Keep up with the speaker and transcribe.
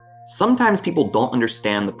Sometimes people don't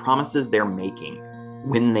understand the promises they're making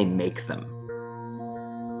when they make them.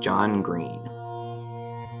 John Green.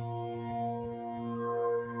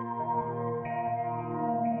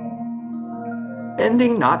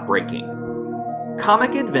 Bending, not breaking.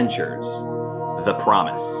 Comic Adventures. The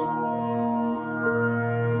Promise.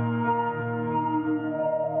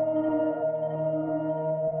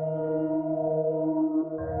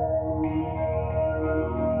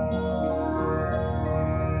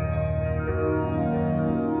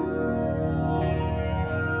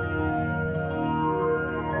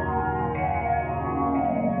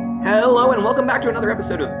 Hello, and welcome back to another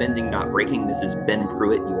episode of Bending Not Breaking. This is Ben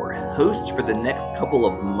Pruitt, your host for the next couple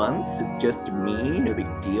of months. It's just me, no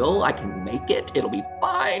big deal. I can make it, it'll be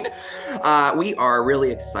fine. We are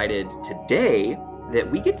really excited today that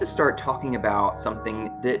we get to start talking about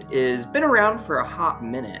something that has been around for a hot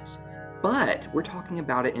minute, but we're talking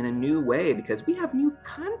about it in a new way because we have new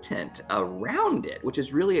content around it, which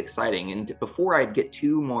is really exciting. And before I get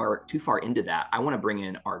too far into that, I want to bring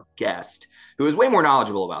in our guest, who is way more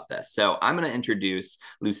knowledgeable about this. So I'm going to introduce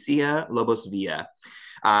Lucia Lobos Villa.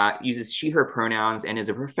 Uses she, her pronouns, and is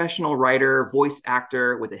a professional writer, voice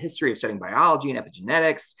actor with a history of studying biology and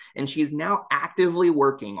epigenetics. And she is now actively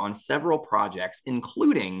working on several projects,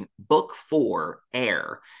 including Book 4,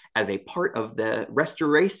 Air, as a part of the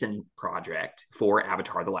restoration project for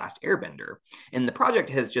Avatar: The Last Airbender. And the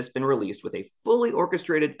project has just been released with a fully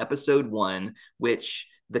orchestrated episode 1, which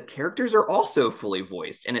the characters are also fully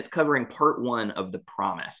voiced, and it's covering part 1 of The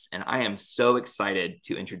Promise. And I am so excited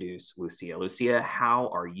to introduce Lucia. Lucia, how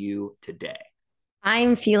are you today?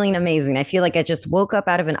 I'm feeling amazing. I feel like I just woke up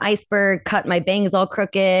out of an iceberg, cut my bangs all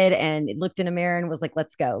crooked, and looked in a mirror and was like,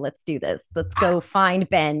 let's go. Let's do this. Let's go find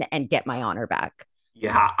Ben and get my honor back.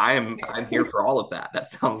 Yeah, I'm here for all of that. That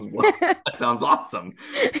sounds awesome.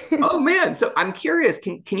 Oh man, so I'm curious.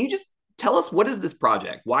 Can you just tell us, what is this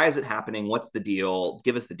project? Why is it happening? What's the deal?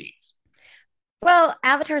 Give us the deets. Well,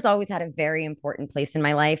 Avatar's always had a very important place in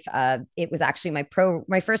my life. It was actually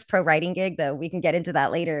my first pro writing gig, though we can get into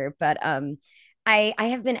that later. But I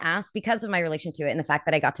have been asked, because of my relation to it and the fact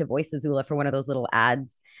that I got to voice Azula for one of those little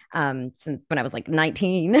ads since when I was like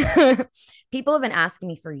 19. People have been asking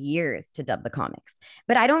me for years to dub the comics,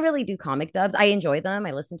 but I don't really do comic dubs. I enjoy them,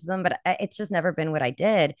 I listen to them, but it's just never been what I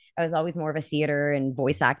did. I was always more of a theater and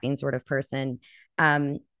voice acting sort of person.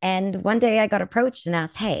 And one day I got approached and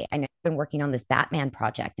asked, hey, I know you've been working on this Batman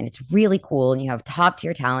project and it's really cool and you have top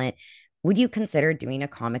tier talent. Would you consider doing a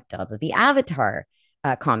comic dub of the Avatar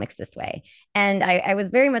comics this way? And I was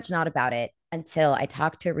very much not about it until I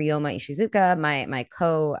talked to Ryoma Ishizuka, my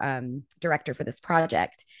co director for this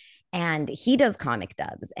project. And he does comic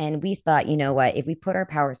dubs. And we thought, you know what, if we put our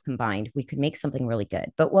powers combined, we could make something really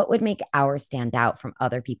good. But what would make ours stand out from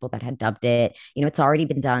other people that had dubbed it? You know, it's already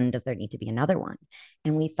been done. Does there need to be another one?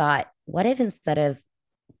 And we thought, what if instead of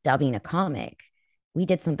dubbing a comic, we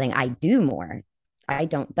did something I do more? I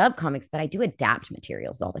don't dub comics, but I do adapt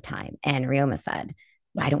materials all the time. And Ryoma said,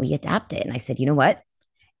 why don't we adapt it? And I said, you know what?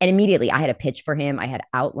 And immediately I had a pitch for him. I had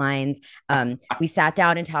outlines. We sat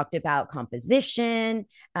down and talked about composition.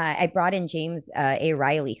 I brought in James A.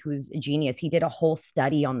 Riley, who's a genius. He did a whole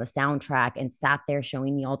study on the soundtrack and sat there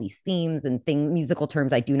showing me all these themes and musical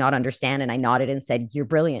terms I do not understand. And I nodded and said, you're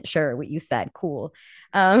brilliant. Sure. What you said. Cool.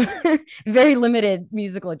 Um, Very limited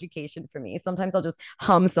musical education for me. Sometimes I'll just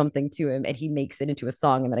hum something to him and he makes it into a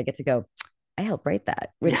song. And then I get to go, I helped write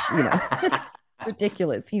that, which, you know, it's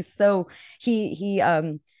ridiculous. He's so,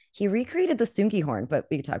 he recreated the Sungi horn, but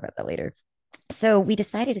we can talk about that later. So we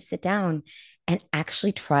decided to sit down and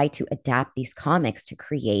actually try to adapt these comics to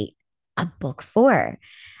create a book 4.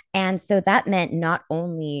 And so that meant not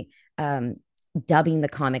only dubbing the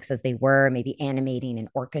comics as they were, maybe animating and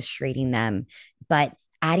orchestrating them, but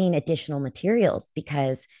adding additional materials,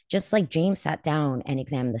 because just like James sat down and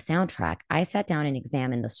examined the soundtrack, I sat down and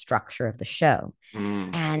examined the structure of the show.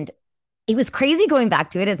 Mm. And it was crazy going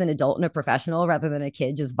back to it as an adult and a professional rather than a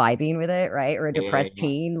kid just vibing with it, right? Or a Yeah, yeah, depressed yeah.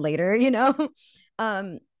 teen later, you know?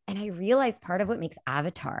 And I realized part of what makes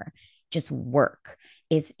Avatar just work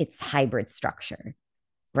is its hybrid structure,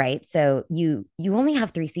 right? So you only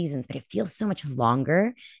have 3 seasons, but it feels so much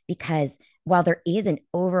longer because while there is an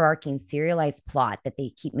overarching serialized plot that they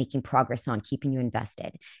keep making progress on, keeping you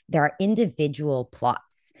invested, there are individual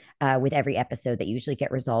plots with every episode that usually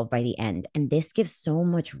get resolved by the end. And this gives so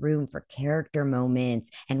much room for character moments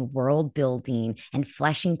and world building and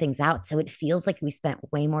fleshing things out. So it feels like we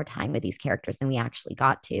spent way more time with these characters than we actually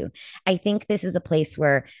got to. I think this is a place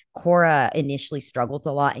where Korra initially struggles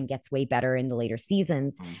a lot and gets way better in the later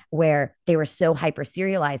seasons, Mm. where they were so hyper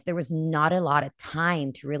serialized. There was not a lot of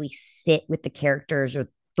time to really sit with the characters or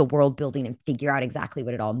the world building and figure out exactly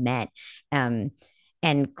what it all meant. Um,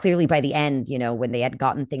 and clearly by the end, when they had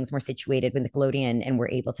gotten things more situated with Nickelodeon and were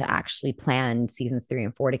able to actually plan seasons 3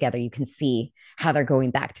 and 4 together, you can see how they're going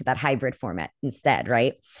back to that hybrid format instead,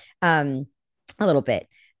 right? A little bit.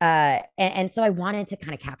 And so I wanted to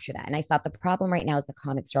kind of capture that. And I thought the problem right now is the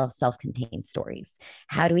comics are all self-contained stories.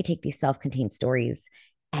 How do we take these self-contained stories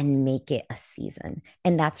and make it a season?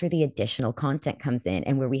 And that's where the additional content comes in,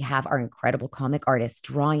 and where we have our incredible comic artists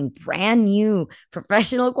drawing brand new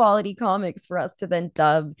professional quality comics for us to then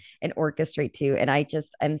dub and orchestrate to. And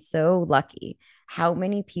I'm so lucky how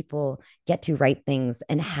many people get to write things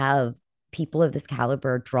and have people of this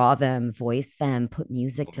caliber draw them, voice them, put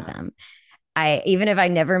music to them. Even if I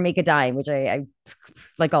never make a dime, which I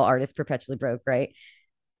like all artists perpetually broke, right?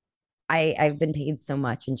 I've been paid so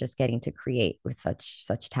much in just getting to create with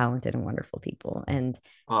such talented and wonderful people. And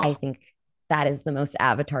I think that is the most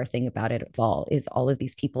Avatar thing about it all, is all of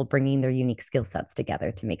these people bringing their unique skill sets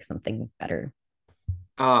together to make something better.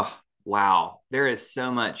 Oh, wow. There is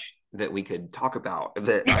so much that we could talk about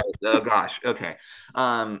oh gosh. Okay.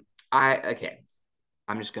 Okay.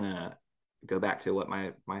 I'm just gonna go back to what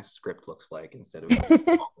my script looks like instead of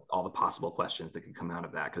all the possible questions that could come out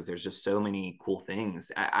of that, because there's just so many cool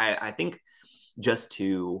things. I think just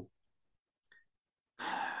to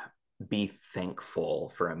be thankful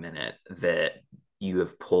for a minute that you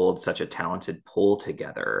have pulled such a talented pull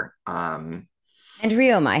together. And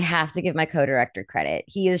Ryoma, I have to give my co-director credit.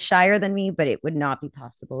 He is shyer than me, but it would not be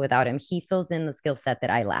possible without him. He fills in the skill set that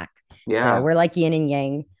I lack. Yeah. So we're like yin and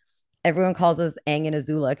yang. Everyone calls us Aang and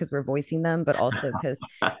Azula because we're voicing them, but also because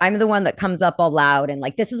I'm the one that comes up all loud and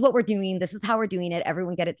like, this is what we're doing. This is how we're doing it.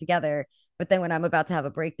 Everyone get it together. But then when I'm about to have a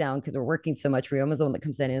breakdown because we're working so much, Ryoma's the one that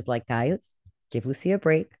comes in and is like, guys, give Lucy a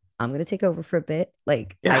break. I'm going to take over for a bit.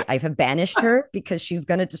 Like, yeah. I have banished her because she's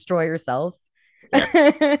going to destroy herself.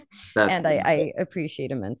 Yeah. And I appreciate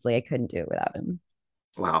immensely. I couldn't do it without him.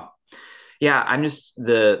 Wow. Yeah, I'm just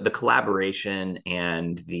the collaboration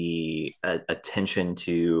and the attention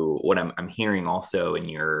to what I'm hearing also in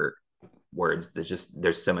your words.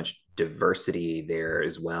 There's so much diversity there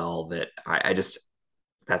as well that I just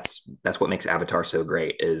that's what makes Avatar so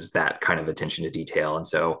great, is that kind of attention to detail. And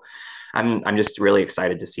so I'm just really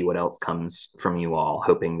excited to see what else comes from you all,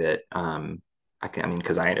 hoping that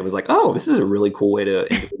because it was like, oh, this is a really cool way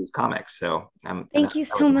to integrate these comics. So thank you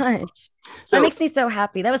so much. So that makes me so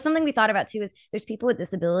happy. That was something we thought about too, is there's people with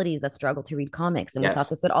disabilities that struggle to read comics. And we thought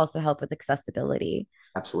this would also help with accessibility.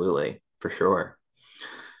 Absolutely. For sure.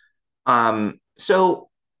 So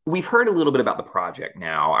we've heard a little bit about the project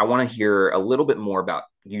now. I want to hear a little bit more about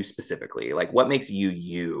you specifically. Like, what makes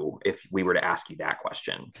you, if we were to ask you that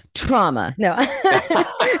question? Trauma. No.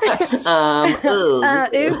 Oops.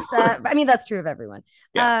 I mean, that's true of everyone.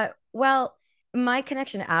 Yeah. Well, my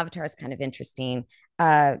connection to Avatar is kind of interesting.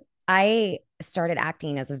 I started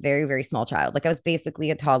acting as a very, very small child. Like, I was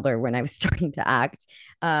basically a toddler when I was starting to act.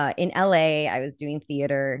 In LA, I was doing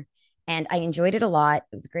theater and I enjoyed it a lot.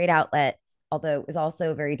 It was a great outlet, although it was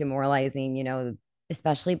also very demoralizing,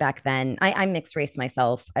 especially back then. I'm mixed race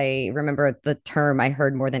myself. I remember the term I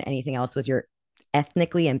heard more than anything else was you're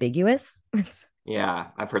ethnically ambiguous. Yeah,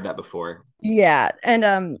 I've heard that before. Yeah.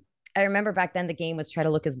 And I remember back then the game was try to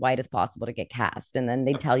look as white as possible to get cast. And then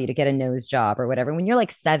they'd tell you to get a nose job or whatever. When you're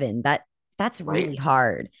like 7, that's really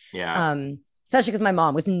hard. Yeah. Especially because my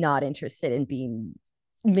mom was not interested in being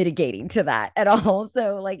mitigating to that at all.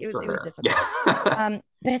 So like it was difficult. Yeah.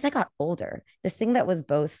 But as I got older, this thing that was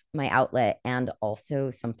both my outlet and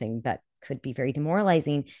also something that could be very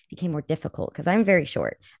demoralizing became more difficult because I'm very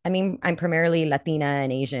short. I mean, I'm primarily Latina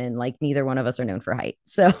and Asian, like neither one of us are known for height.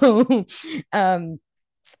 So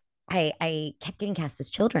I kept getting cast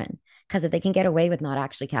as children because if they can get away with not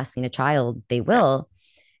actually casting a child, they will.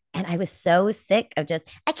 And I was so sick of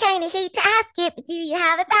I kind of hate to ask it, but do you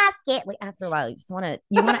have a basket? Like after a while, you want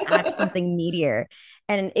to act something meatier.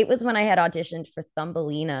 And it was when I had auditioned for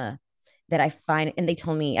Thumbelina that and they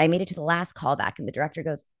told me I made it to the last callback and the director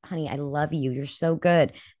goes, honey, I love you. You're so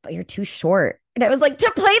good, but you're too short. And I was like,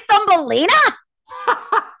 to play Thumbelina?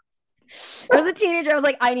 I was a teenager. I was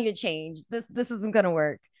like, I need to change. This isn't going to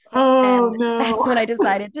work. Oh, and no. That's when I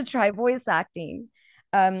decided to try voice acting.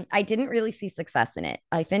 I didn't really see success in it.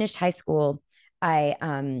 I finished high school. I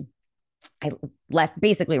left,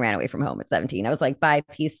 basically ran away from home at 17. I was like, bye,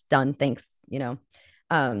 peace, done, thanks,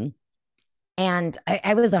 and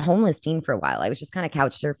I was a homeless teen for a while. I was just kind of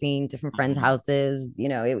couch surfing, different friends' houses.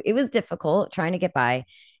 It was difficult trying to get by.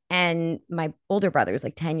 And my older brother was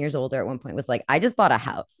like 10 years older at one point, was like, I just bought a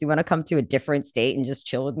house. You want to come to a different state and just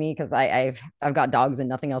chill with me? Because I've got dogs and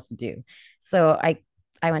nothing else to do. So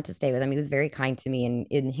I went to stay with him. He was very kind to me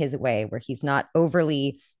in his way, where he's not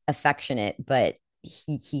overly affectionate, but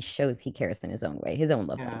he shows he cares in his own way, his own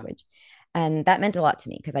love Yeah. language. And that meant a lot to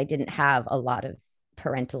me because I didn't have a lot of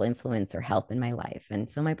parental influence or help in my life. And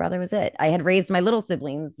so my brother was it. I had raised my little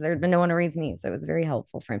siblings. There had been no one to raise me. So it was very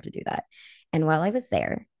helpful for him to do that. And while I was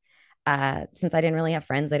there, since I didn't really have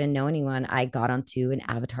friends, I didn't know anyone, I got onto an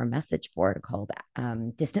Avatar message board called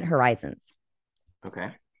Distant Horizons.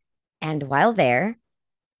 Okay. And while there,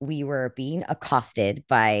 we were being accosted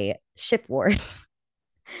by ship wars.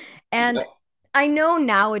 And Yeah. I know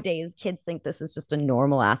nowadays kids think this is just a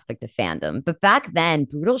normal aspect of fandom, but back then,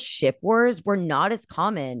 brutal ship wars were not as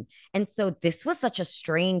common. And so this was such a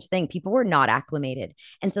strange thing. People were not acclimated.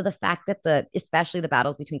 And so the fact that especially the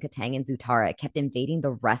battles between Katang and Zutara kept invading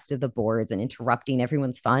the rest of the boards and interrupting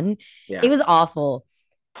everyone's fun, it Yeah. was awful.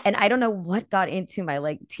 And I don't know what got into my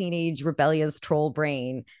like teenage rebellious troll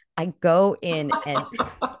brain. I go in and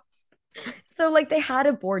so like they had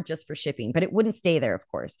a board just for shipping, but it wouldn't stay there, of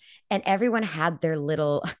course. And everyone had their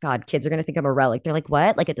little God, kids are gonna think I'm a relic. They're like,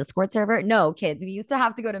 what? Like a Discord server? No, kids, we used to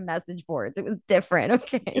have to go to message boards. It was different.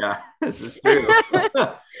 Okay. Yeah. This is true.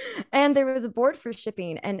 And there was a board for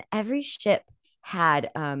shipping, and every ship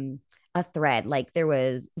had a thread. Like there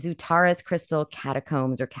was Zutara's crystal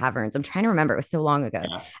catacombs or caverns. I'm trying to remember. It was so long ago.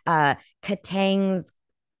 Yeah. Katang's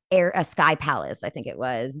a sky palace, I think it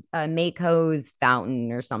was Mako's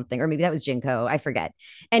fountain or something, or maybe that was Jinko, I forget.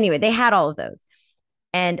 Anyway, they had all of those,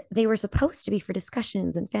 and they were supposed to be for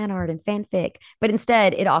discussions and fan art and fanfic, but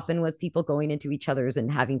instead it often was people going into each other's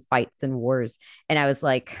and having fights and wars. And I was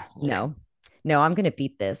like, Fascinating. no, I'm gonna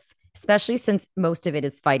beat this, especially since most of it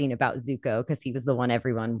is fighting about Zuko because he was the one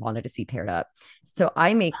everyone wanted to see paired up. So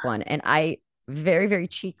I make one, and I very very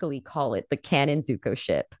cheekily call it the canon Zuko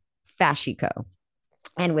ship, Fashiko.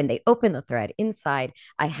 And when they opened the thread inside,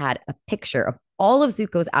 I had a picture of all of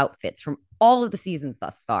Zuko's outfits from all of the seasons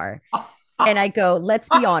thus far. And I go, let's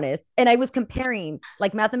be honest. And I was comparing,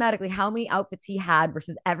 like, mathematically how many outfits he had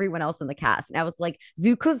versus everyone else in the cast. And I was like,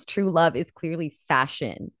 Zuko's true love is clearly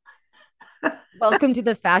fashion. Welcome to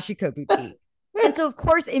the Fashiko boutique. And so, of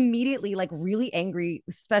course, immediately, like, really angry,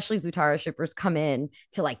 especially Zutara shippers come in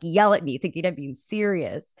to like yell at me, thinking I'm being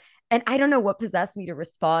serious. And I don't know what possessed me to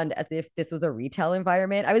respond as if this was a retail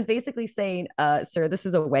environment. I was basically saying, sir, this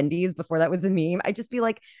is a Wendy's before that was a meme. I just be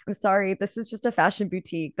like, I'm sorry, this is just a fashion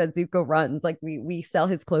boutique that Zuko runs. Like we sell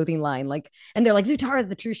his clothing line. Like, and they're like, Zutara is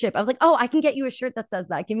the true ship. I was like, oh, I can get you a shirt that says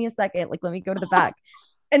that. Give me a second. Like, let me go to the back.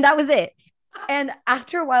 And that was it. And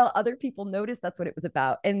after a while, other people noticed that's what it was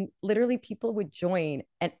about. And literally, people would join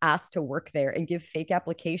and ask to work there and give fake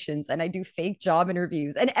applications. And I do fake job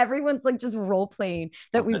interviews. And everyone's like just role playing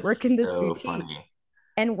that Oh, we that's work in this so boutique. funny.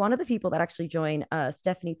 And one of the people that actually joined,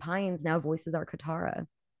 Stephanie Pines, now voices our Katara.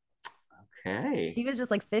 Okay. She was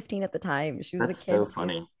just like 15 at the time. She was a That's so kid too.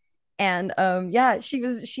 funny. And yeah,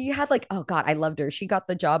 she had like, oh God, I loved her. She got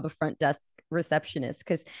the job of front desk receptionist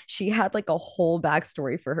because she had like a whole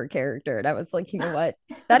backstory for her character. And I was like, you know what?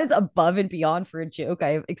 That is above and beyond for a joke. I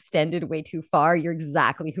have extended way too far. You're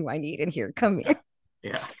exactly who I need in here. Come Yeah. here.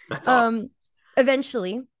 Yeah. That's awesome. Um,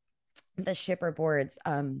 eventually the shipper boards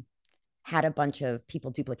had a bunch of people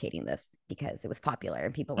duplicating this because it was popular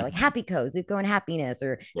and people were like Mhm. Happy Co, Zuko and Happiness,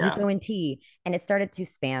 or Yeah. Zuko and Tea, and it started to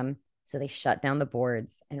spam. So they shut down the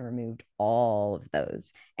boards and removed all of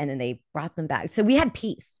those. And then they brought them back. So we had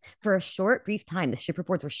peace for a short, brief time. The shipper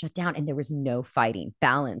boards were shut down and there was no fighting.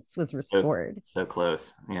 Balance was So, restored. so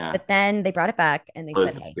close. Yeah. But then they brought it back and they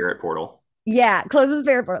Close said, the hey, spirit portal. yeah, close the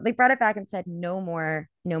spirit portal. They brought it back and said, no more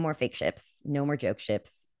fake ships, no more joke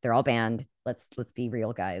ships. They're all banned. Let's be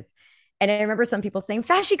real, guys. And I remember some people saying,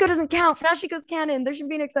 Fashiko doesn't count. Fashiko's canon. There should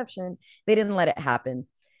be an exception. They didn't let it happen.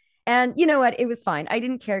 And you know what? It was fine. I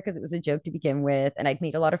didn't care because it was a joke to begin with. And I'd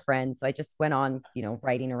made a lot of friends. So I just went on,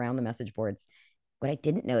 writing around the message boards. What I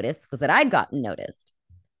didn't notice was that I'd gotten noticed.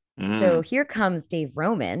 So Mm. here comes Dave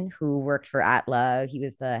Roman, who worked for Atla. He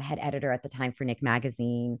was the head editor at the time for Nick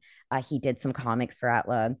Magazine. He did some comics for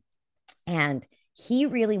Atla. And he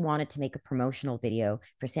really wanted to make a promotional video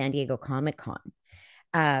for San Diego Comic Con,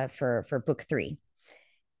 for book 3.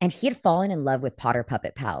 And he had fallen in love with Potter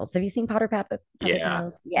Puppet Pals. Have you seen Puppet Yeah.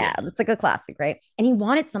 Pals? Yeah. Yeah, it's like a classic, right? And he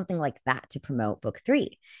wanted something like that to promote book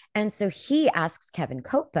 3. And so he asks Kevin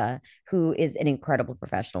Copa, who is an incredible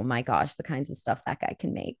professional. My gosh, the kinds of stuff that guy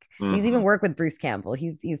can make. He's even Hmm. worked with Bruce Campbell.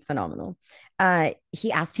 He's phenomenal.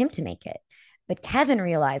 He asked him to make it. But Kevin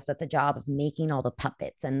realized that the job of making all the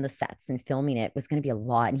puppets and the sets and filming it was going to be a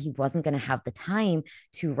lot. And he wasn't going to have the time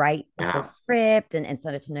to write a full Yeah. script and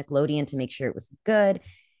send it to Nickelodeon to make sure it was good.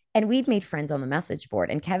 And we'd made friends on the message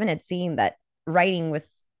board. And Kevin had seen that writing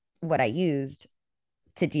was what I used.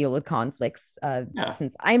 to deal with conflicts. Yeah.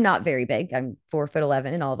 Since I'm not very big, I'm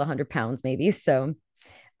 4'11" and all of 100 pounds, maybe. So,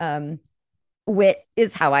 um, wit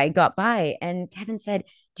is how I got by. And Kevin said,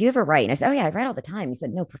 "Do you ever write?" And I said, "Oh yeah, I write all the time." He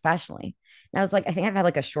said, "No, professionally." And I was like, "I think I've had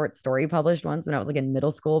like a short story published once when I was like in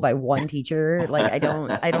middle school by one teacher. Like, I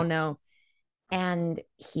don't know." And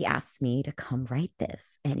he asked me to come write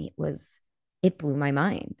this, and it blew my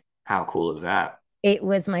mind. How cool is that? It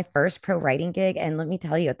was my first pro writing gig. And let me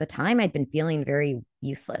tell you, at the time, I'd been feeling very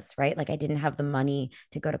useless, right? Like I didn't have the money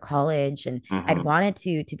to go to college and I'd Hmm. wanted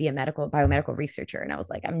to be a biomedical researcher. And I was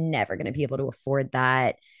like, I'm never going to be able to afford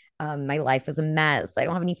that. My life was a mess. I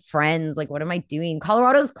don't have any friends. Like, what am I doing?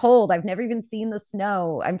 Colorado's cold. I've never even seen the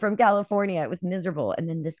snow. I'm from California. It was miserable. And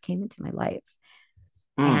then this came into my life.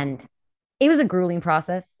 Mm. And it was a grueling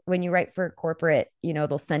process. When you write for corporate,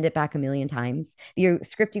 they'll send it back a million times. The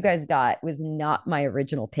script you guys got was not my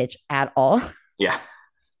original pitch at all. Yeah.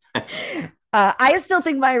 I still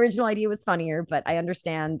think my original idea was funnier, but I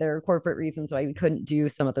understand there are corporate reasons why we couldn't do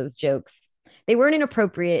some of those jokes. They weren't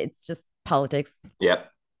inappropriate. It's just politics. Yep.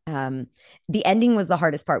 um the ending was the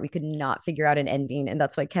hardest part. We could not figure out an ending, and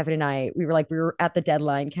that's why Kevin and I, we were at the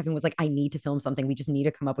deadline. Kevin was like, I need to film something, we just need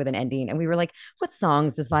to come up with an ending. And we were like, what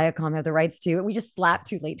songs does Viacom have the rights to? And we just slapped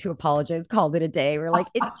Too Late to Apologize, called it a day. We're like,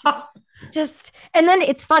 it just and then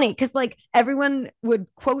it's funny because like everyone would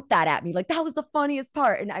quote that at me like that was the funniest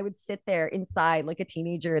part, and I would sit there inside like a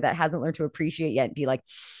teenager that hasn't learned to appreciate yet and be like,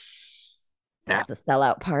 that that's the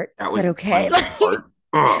sellout part, that but was the okay. funniest part.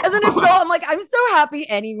 Ugh. As an adult, I'm like, I'm so happy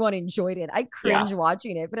anyone enjoyed it. I Yeah. cringe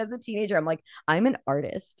watching it. But as a teenager, I'm like, I'm an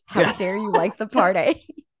artist. How Yeah. dare you like the part A?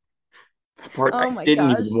 The part I Oh my didn't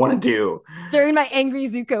gosh. even want to do. During my angry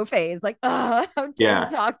Zuko phase, like, how dare you Yeah.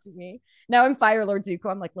 talk to me? Now I'm Fire Lord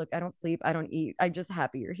Zuko. I'm like, look, I don't sleep. I don't eat. I'm just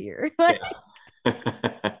happy you're here. Yeah.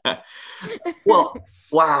 Well,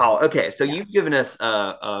 wow. Okay, so Yeah. you've given us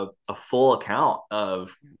a full account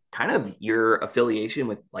of kind of your affiliation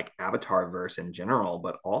with like Avatar verse in general,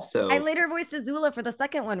 but I also later voiced Azula for the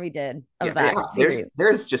second one we did yeah, of yeah. that There's series.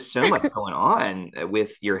 there's just so much going on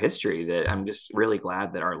with your history that I'm just really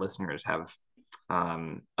glad that our listeners have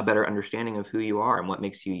a better understanding of who you are and what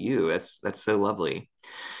makes you you. That's so lovely.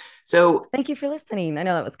 So Thank you for listening. I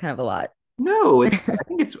know that was kind of a lot. no, I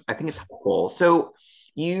think it's helpful. So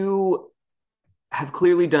you have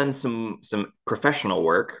clearly done some professional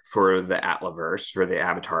work for the Atlaverse, for the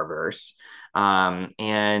Avatarverse,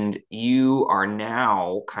 and you are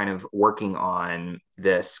now kind of working on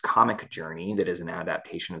this comic journey that is an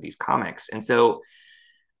adaptation of these comics. And so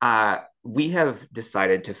we have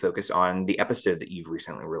decided to focus on the episode that you've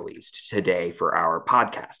recently released today for our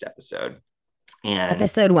podcast episode. And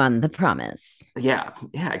Episode 1, The Promise. yeah,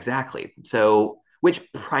 yeah, exactly. So,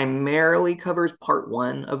 which primarily covers part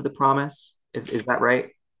one of the promise. Is that right?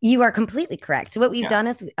 You are completely correct. So what we've Yeah. done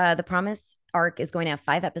is the Promise arc is going to have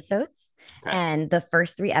 5 episodes, Okay. and the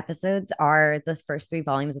first 3 episodes are the first 3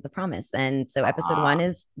 volumes of the Promise. And so episode Ah, 1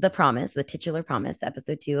 is the Promise, the titular Promise.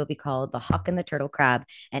 Episode 2 will be called the Hawk and the Turtle Crab,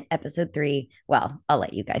 and episode 3, well, I'll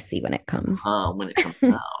let you guys see when it comes. when it comes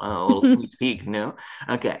out, a little sneak peek, no?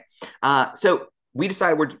 Okay. So we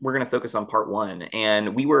decided we're going to focus on part one,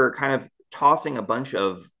 and we were kind of tossing a bunch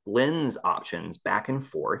of lens options back and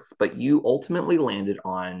forth, but you ultimately landed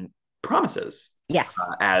on promises Yes.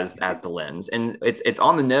 as the lens, and it's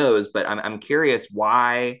on the nose. But I'm curious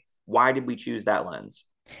why did we choose that lens?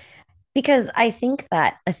 Because I think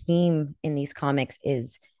that a theme in these comics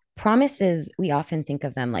is promises. We often think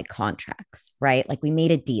of them like contracts, right? Like we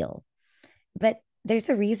made a deal. But there's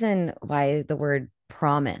a reason why the word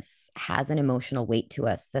promise has an emotional weight to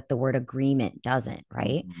us that the word agreement doesn't,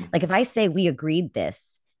 right? Mhm. Like if I say we agreed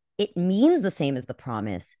this, it means the same as the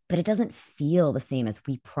promise, but it doesn't feel the same as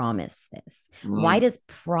we promise this. Why Mm. does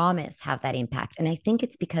promise have that impact? And I think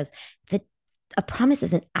it's because the a promise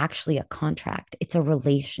isn't actually a contract, it's a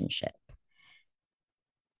relationship.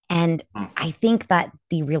 And Mm. I think that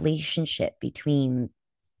the relationship between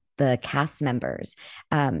the cast members,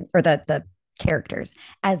 or the characters,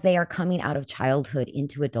 as they are coming out of childhood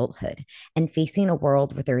into adulthood and facing a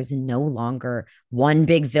world where there is no longer one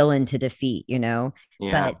big villain to defeat,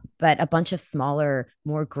 Yeah, but a bunch of smaller,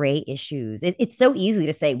 more gray issues. It's so easy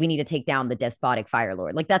to say we need to take down the despotic Fire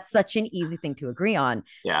Lord. Like that's such an easy thing to agree on.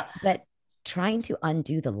 yeah. But trying to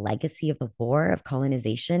undo the legacy of the war of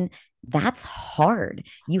colonization, that's hard.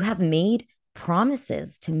 You have made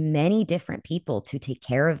promises to many different people to take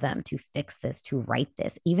care of them, to fix this, to right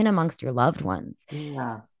this, even amongst your loved ones.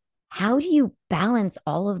 Yeah. How do you balance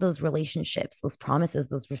all of those relationships, those promises,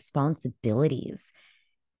 those responsibilities?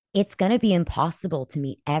 It's going to be impossible to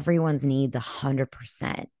meet everyone's needs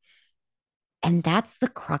 100%. And that's the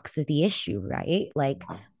crux of the issue, right? Like,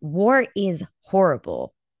 war is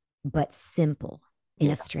horrible, but simple in a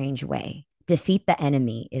Yeah. strange way. Defeat the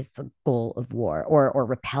enemy is the goal of war, or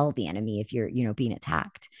repel the enemy if you're, being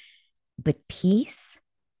attacked. But peace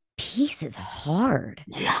is hard.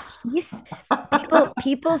 Yeah. Peace,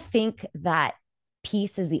 people think that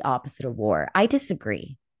peace is the opposite of war. I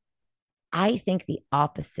disagree. I think the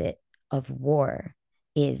opposite of war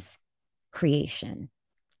is creation.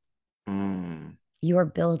 Mm, You're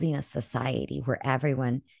building a society where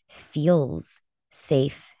everyone feels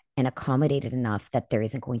safe and accommodated enough that there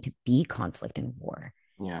isn't going to be conflict and war.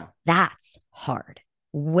 yeah. That's hard,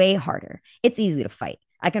 way harder. It's easy to fight.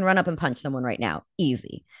 I can run up and punch someone right now.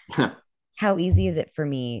 Easy. How easy is it for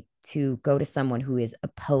me to go to someone who is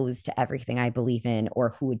opposed to everything I believe in,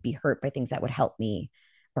 or who would be hurt by things that would help me,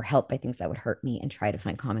 or helped by things that would hurt me, and try to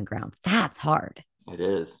find common ground? That's hard. It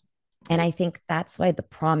is. And I think that's why the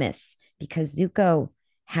promise, because Zuko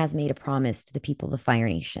has made a promise to the people of the Fire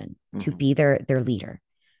Nation to be their leader.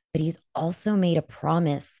 But he's also made a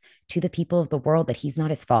promise to the people of the world that he's not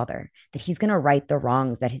his father, that he's going to right the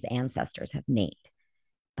wrongs that his ancestors have made.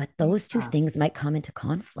 But those two things might come into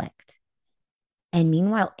conflict. And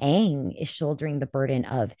meanwhile, Aang is shouldering the burden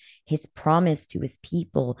of his promise to his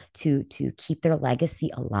people to keep their legacy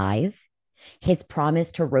alive, his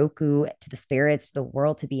promise to Roku, to the spirits, to the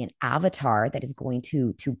world, to be an avatar that is going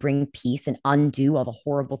to bring peace and undo all the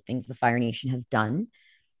horrible things the Fire Nation has done,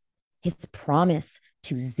 his promise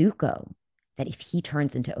to Zuko that if he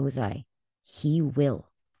turns into Ozai, he will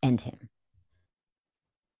end him.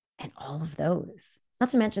 And all of those, not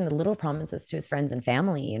to mention the little promises to his friends and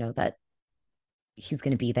family, that he's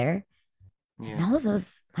going to be there. Yeah. And all of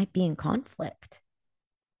those might be in conflict.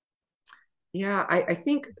 Yeah, I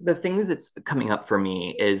think the things that's coming up for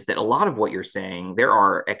me is that a lot of what you're saying, there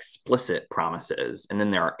are explicit promises and then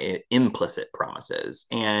there are implicit promises.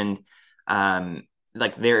 And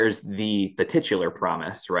like there's the titular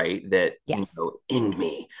promise, right? That, yes. End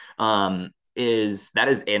me. Is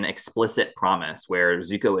an explicit promise where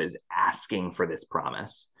Zuko is asking for this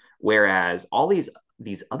promise. Whereas all these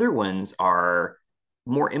other ones are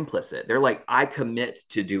more implicit. They're like, I commit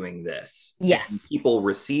to doing this. Yes. And people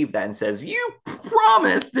receive that and says, you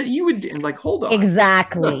promised that you would, and like, hold on.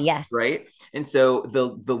 Exactly. Yes. Right. And so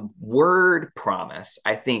the word promise,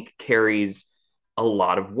 I think, carries a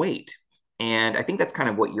lot of weight. And I think that's kind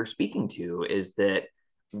of what you're speaking to, is that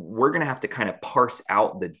we're going to have to kind of parse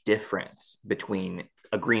out the difference between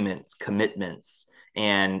agreements, commitments,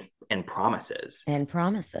 and promises.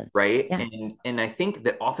 Right. Yeah. And I think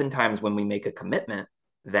that oftentimes when we make a commitment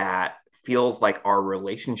that feels like our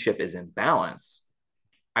relationship is in balance,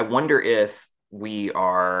 I wonder if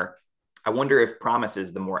promise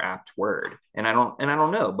is the more apt word. And I don't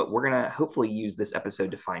know, but we're going to hopefully use this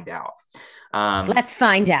episode to find out. Let's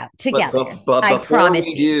find out together. But I promise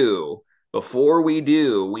you. Before we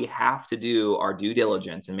do, we have to do our due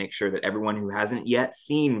diligence and make sure that everyone who hasn't yet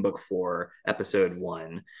seen Book 4, Episode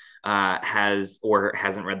 1, has or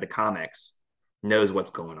hasn't read the comics knows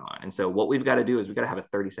what's going on. And so what we've got to do is we've got to have a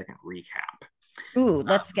 30-second recap. Ooh,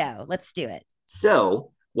 let's go. Let's do it.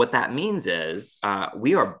 So what that means is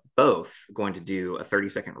we are both going to do a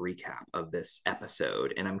 30-second recap of this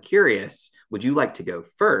episode. And I'm curious, would you like to go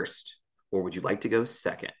first or would you like to go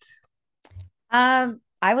second?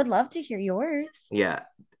 I would love to hear yours. Yeah,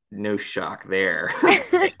 no shock there.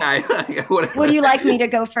 Would you like me to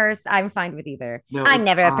go first? I'm fine with either. No, I'm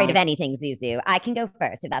never afraid of anything, Zuzu. I can go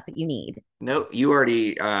first if that's what you need. No, you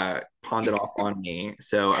already pawned it off on me.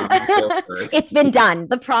 So I'm going to go first. It's been done.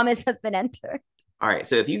 The promise has been entered. All right.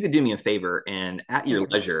 So if you could do me a favor and at your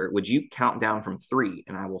leisure, would you count down from 3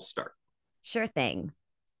 and I will start? Sure thing.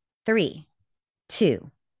 3,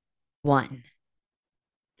 2, 1.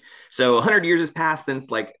 So 100 years has passed since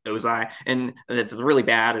like Ozai, and it's really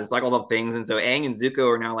bad. It's like all the things. And so Aang and Zuko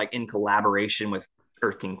are now like in collaboration with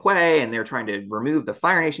Earth King Kwai, and they're trying to remove the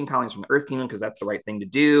Fire Nation colonies from the Earth Kingdom because that's the right thing to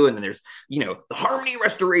do. And then there's, the Harmony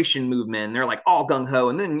Restoration movement, and they're like all gung ho.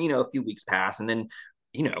 And then, a few weeks pass, and then,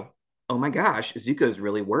 oh my gosh, Zuko's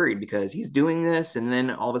really worried because he's doing this. And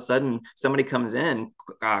then all of a sudden somebody comes in,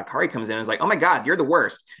 Kari comes in and is like, oh my God, you're the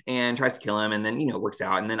worst, and tries to kill him. And then, works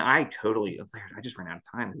out. And then I just ran out of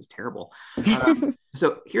time. This is terrible.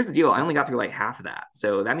 So here's the deal. I only got through like half of that.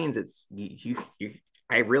 So that means it's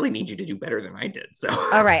I really need you to do better than I did. So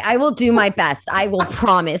all right, I will do my best. I will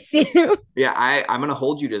promise you. Yeah, I'm going to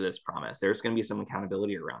hold you to this promise. There's going to be some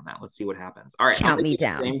accountability around that. Let's see what happens. All right, count me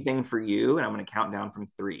down. Same thing for you, and I'm going to count down from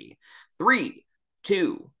 3. 3,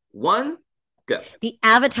 2, 1, go. The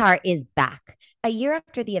Avatar is back. A year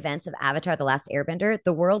after the events of Avatar The Last Airbender,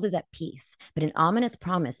 the world is at peace, but an ominous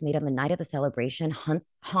promise made on the night of the celebration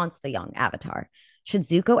haunts the young Avatar. Should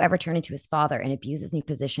Zuko ever turn into his father and abuse his new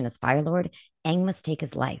position as Fire Lord, Aang must take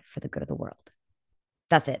his life for the good of the world.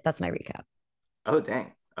 That's it. That's my recap. Oh,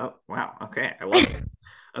 dang. Oh, wow. Okay. I love it.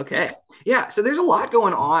 Okay. Yeah. So there's a lot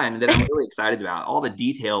going on that I'm really excited about. All the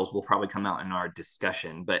details will probably come out in our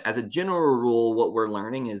discussion. But as a general rule, what we're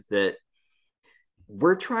learning is that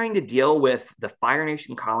we're trying to deal with the Fire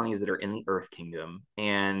Nation colonies that are in the Earth Kingdom,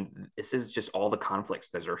 and this is just all the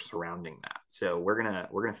conflicts that are surrounding that. So we're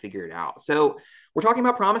gonna figure it out. So we're talking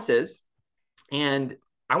about promises, and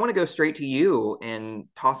I want to go straight to you and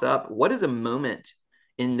toss up what is a moment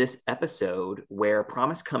in this episode where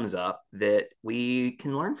promise comes up that we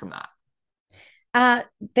can learn from that. Uh,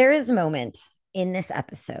 there is a moment in this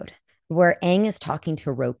episode where Aang is talking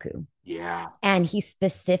to Roku. Yeah. And he's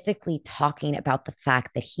specifically talking about the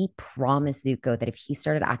fact that he promised Zuko that if he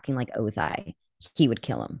started acting like Ozai, he would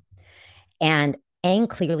kill him. And Aang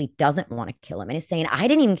clearly doesn't want to kill him and is saying, I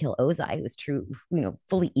didn't even kill Ozai, who is true,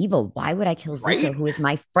 fully evil. Why would I kill Zuko, Right? who is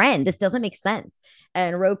my friend? This doesn't make sense.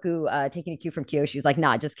 And Roku, taking a cue from Kyoshi, is like,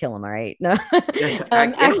 nah, just kill him. All right. No, In a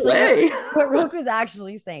actually, way. what Roku's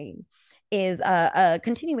actually saying is a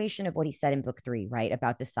continuation of what he said in book 3, right?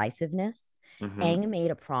 About decisiveness. Mm-hmm. Aang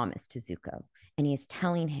made a promise to Zuko, and he is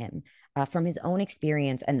telling him from his own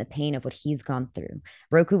experience and the pain of what he's gone through.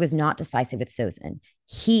 Roku was not decisive with Sozin.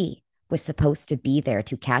 He was supposed to be there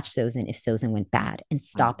to catch Sozin if Sozin went bad and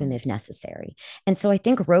stop him if necessary. And so I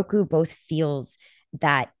think Roku both feels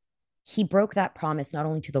that he broke that promise not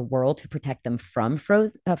only to the world to protect them from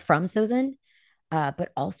Sozin, but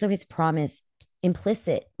also his promise,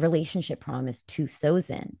 implicit relationship promise to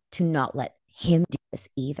Sozin to not let him do this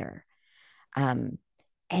either.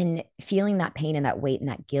 And feeling that pain and that weight and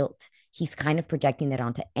that guilt, he's kind of projecting that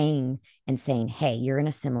onto Aang and saying, hey, you're in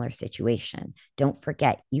a similar situation. Don't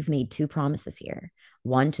forget, you've made 2 promises here.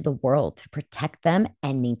 One to the world to protect them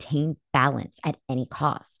and maintain balance at any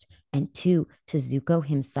cost. And 2 to Zuko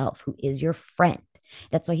himself, who is your friend.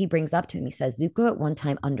 That's why he brings up to him. He says, Zuko at one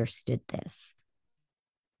time understood this.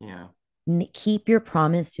 Yeah. Keep your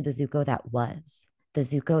promise to the Zuko that was, the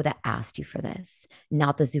Zuko that asked you for this,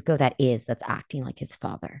 not the Zuko that is, that's acting like his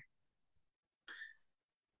father.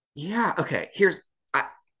 Yeah. Okay.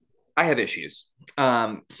 I have issues.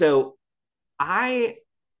 So I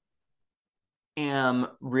am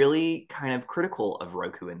really kind of critical of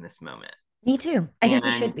Roku in this moment. Me too. I think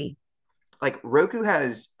we should be. Like Roku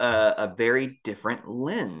has a very different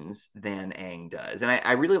lens than Aang does. And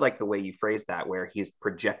I really like the way you phrase that, where he's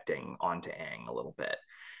projecting onto Aang a little bit.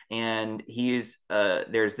 And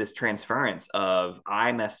there's this transference of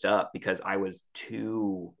I messed up because I was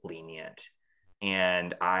too lenient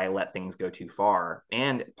and I let things go too far.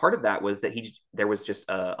 And part of that was that there was just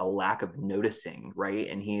a lack of noticing, right?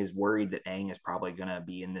 And he is worried that Aang is probably going to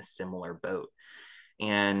be in this similar boat.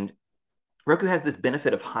 And Roku has this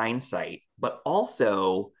benefit of hindsight, but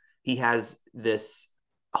also he has this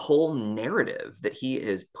whole narrative that he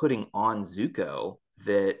is putting on Zuko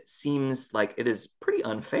that seems like it is pretty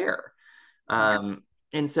unfair. And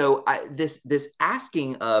so this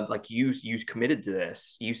asking of, like, you committed to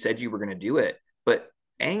this, you said you were going to do it, but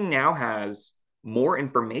Aang now has more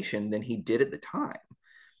information than he did at the time.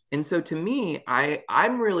 And so to me,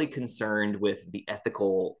 I'm really concerned with the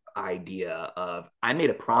ethical idea of I made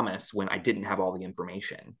a promise when I didn't have all the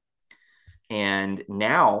information. And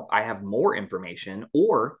now I have more information,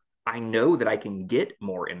 or I know that I can get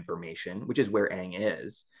more information, which is where Aang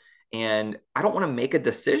is. And I don't want to make a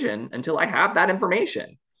decision until I have that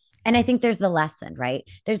information. And I think there's the lesson, right?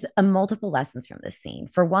 There's multiple lessons from this scene.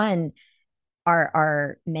 For one,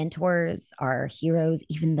 our mentors, our heroes,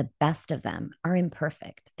 even the best of them are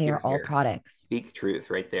imperfect. They are all products. Speak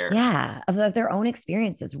truth right there. Yeah, of their own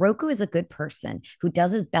experiences. Roku is a good person who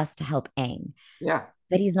does his best to help Aang. Yeah.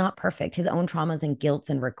 But he's not perfect. His own traumas and guilts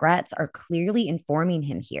and regrets are clearly informing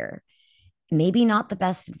him here. Maybe not the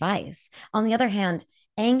best advice. On the other hand,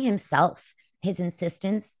 Aang himself, his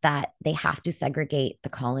insistence that they have to segregate the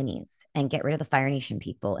colonies and get rid of the Fire Nation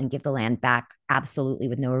people and give the land back absolutely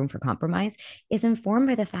with no room for compromise is informed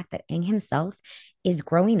by the fact that Aang himself is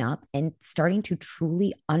growing up and starting to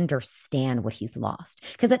truly understand what he's lost.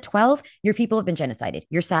 Because at 12, your people have been genocided.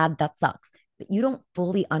 You're sad. That sucks. But you don't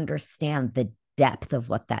fully understand the depth of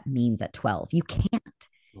what that means at 12. You can't.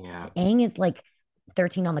 Yeah. Aang is like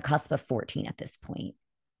 13 on the cusp of 14 at this point.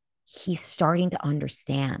 He's starting to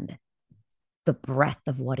understand the breadth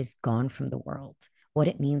of what is gone from the world, what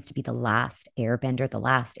it means to be the last airbender, the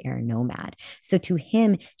last air nomad. So to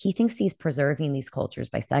him, he thinks he's preserving these cultures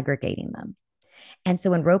by segregating them. And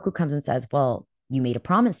so when Roku comes and says, well, You made a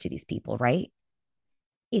promise to these people, right?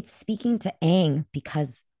 It's speaking to Aang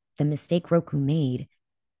because the mistake Roku made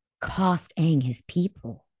cost Aang his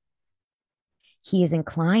people. He is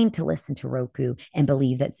inclined to listen to Roku and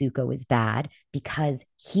believe that Zuko is bad because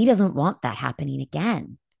he doesn't want that happening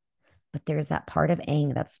again. But there's that part of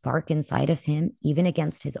Aang, that spark inside of him, even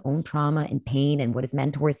against his own trauma and pain and what his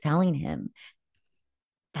mentor is telling him,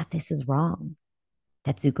 that this is wrong,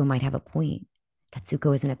 that Zuko might have a point, that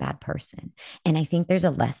Zuko isn't a bad person. And I think there's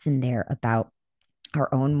a lesson there about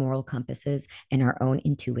our own moral compasses and our own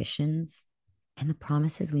intuitions and the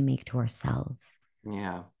promises we make to ourselves.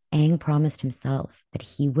 Yeah. Aang promised himself that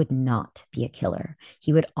he would not be a killer.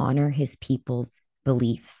 He would honor his people's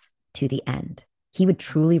beliefs to the end. He would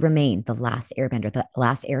truly remain the last airbender, the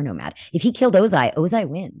last air nomad. If he killed Ozai, Ozai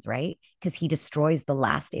wins, right? Because he destroys the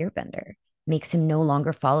last airbender, makes him no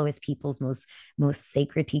longer follow his people's most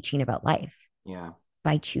sacred teaching about life. Yeah.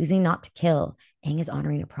 By choosing not to kill, Aang is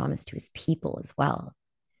honoring a promise to his people as well,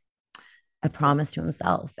 a promise to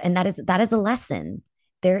himself. And that is a lesson.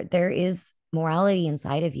 There is morality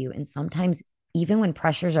inside of you. And sometimes, even when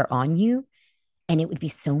pressures are on you, and it would be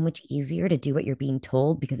so much easier to do what you're being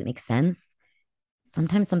told because it makes sense,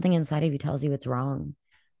 sometimes something inside of you tells you it's wrong.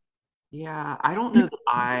 Yeah. I don't know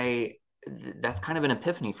that that's kind of an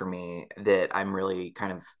epiphany for me that I'm really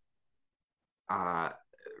kind of uh,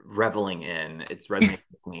 reveling in. It's resonating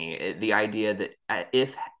with me. The idea that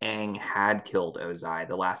if Aang had killed Ozai,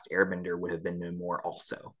 the last Airbender would have been no more.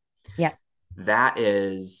 Also, Yeah. that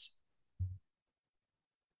is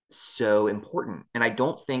so important, and I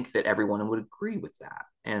don't think that everyone would agree with that.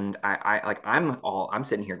 And I like I'm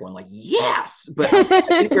sitting here going like yes, but I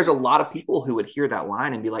think there's a lot of people who would hear that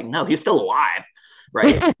line and be like, no, he's still alive,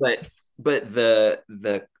 right? But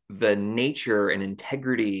the nature and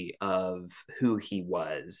integrity of who he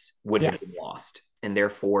was would have been Yes. lost. And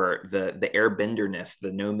therefore the airbenderness,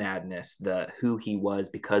 the nomadness, the who he was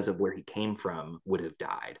because of where he came from would have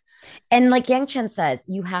died. And like Yang Chen says,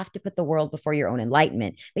 you have to put the world before your own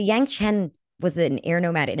enlightenment. But Yang Chen was an air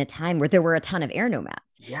nomad in a time where there were a ton of air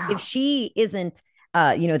nomads. If Yeah. she isn't,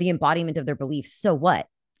 the embodiment of their beliefs, so what?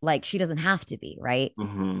 Like she doesn't have to be, right?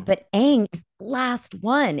 Mm-hmm. But Aang is the last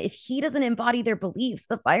one. If he doesn't embody their beliefs,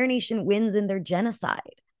 the Fire Nation wins in their genocide.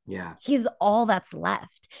 Yeah. He's all that's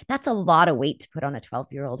left. That's a lot of weight to put on a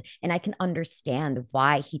 12-year-old. And I can understand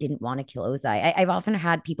why he didn't want to kill Ozai. I've often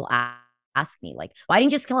had people ask me, like, why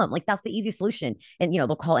didn't you just kill him? Like, that's the easy solution. And,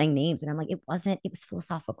 they'll call Aang names. And I'm like, it wasn't, it was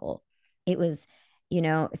philosophical. It was,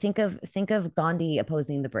 think of Gandhi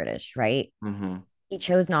opposing the British, right? Mm-hmm. He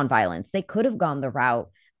chose nonviolence. They could have gone the route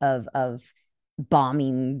of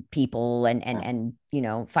bombing people and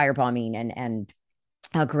firebombing and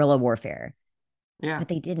guerrilla warfare, Yeah. but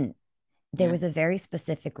they didn't. There Yeah. was a very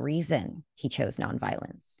specific reason he chose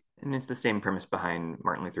nonviolence. And it's the same premise behind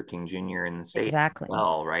Martin Luther King Jr. in the state as Exactly.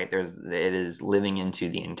 well, right? It is living into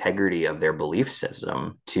the integrity of their belief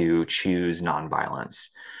system to choose nonviolence.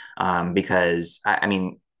 Because I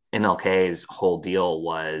mean, MLK's whole deal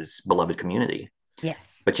was beloved community,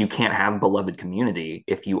 Yes. but you can't have beloved community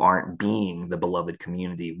if you aren't being the beloved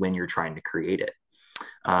community when you're trying to create it.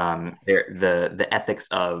 Yes. There the ethics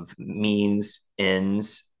of means,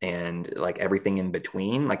 ends, and like everything in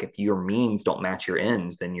between. Like if your means don't match your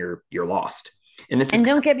ends, then you're lost. And this is And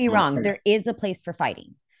kind don't get me of wrong, there is a place for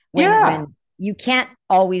fighting. When yeah. when you can't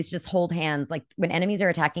always just hold hands. Like when enemies are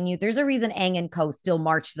attacking you, there's a reason Aang and Co still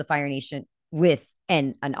march to the Fire Nation with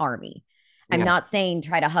an army. I'm Yeah. not saying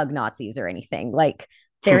try to hug Nazis or anything. Like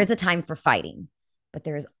there is a time for fighting, but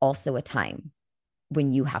there is also a time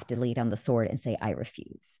when you have to lay down the sword and say, I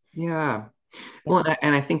refuse. Yeah. Well, Yeah.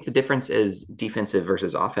 and I think the difference is defensive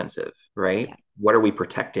versus offensive, right? Yeah. What are we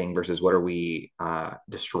protecting versus what are we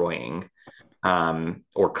destroying,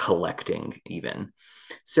 or collecting even?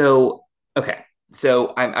 So, okay.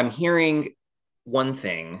 So I'm hearing one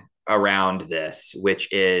thing around this,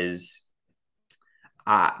 which is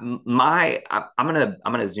I'm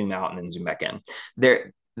gonna zoom out and then zoom back in.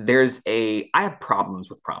 I have problems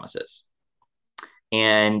with promises.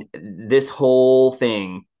 And this whole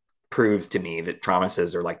thing proves to me that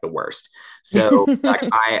promises are like the worst. So like,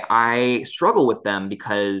 I struggle with them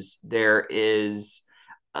because there is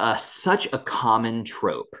such a common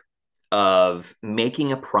trope of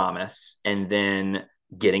making a promise and then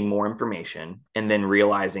getting more information and then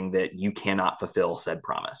realizing that you cannot fulfill said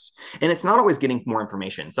promise. And it's not always getting more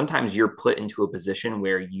information. Sometimes you're put into a position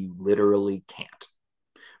where you literally can't,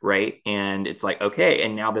 right? And it's like, okay,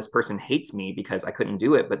 and now this person hates me because I couldn't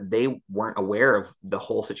do it, but they weren't aware of the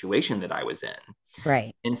whole situation that I was in.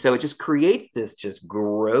 Right. And so it just creates this just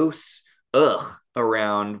gross ugh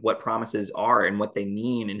around what promises are and what they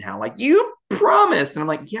mean and how like you promised. And I'm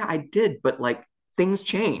like, yeah, I did, but like things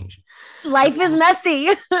change. Life is messy.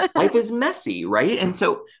 Life is messy, right? And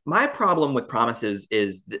so my problem with promises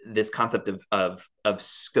is this concept of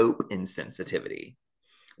scope insensitivity,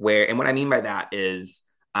 where, and what I mean by that is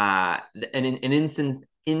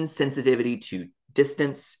insensitivity to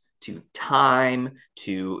distance, to time,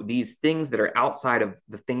 to these things that are outside of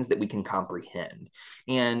the things that we can comprehend.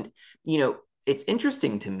 And, it's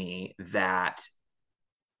interesting to me that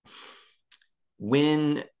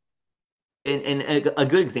when, and a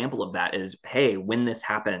good example of that is, hey, when this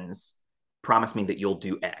happens, promise me that you'll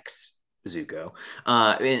do X, Zuko.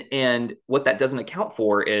 And what that doesn't account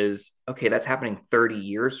for is, okay, that's happening 30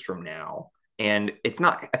 years from now. And it's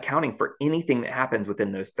not accounting for anything that happens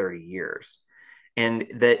within those 30 years. And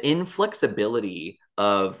the inflexibility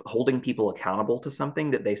of holding people accountable to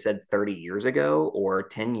something that they said 30 years ago or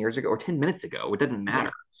 10 years ago or 10 minutes ago, it doesn't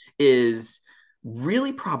matter, is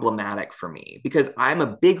really problematic for me because I'm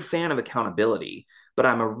a big fan of accountability, but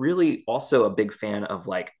I'm also a big fan of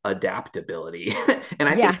like adaptability. And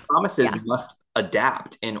I think promises must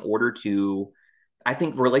adapt in order to, I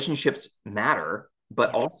think relationships matter,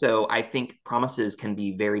 but also I think promises can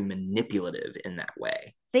be very manipulative in that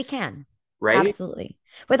way. They can. Right? Absolutely.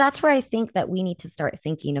 But that's where I think that we need to start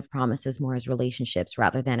thinking of promises more as relationships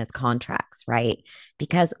rather than as contracts, right?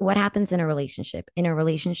 Because what happens in a relationship? In a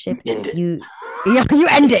relationship, you end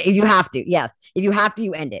it if you have to. Yes. If you have to,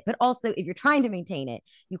 you end it. But also, if you're trying to maintain it,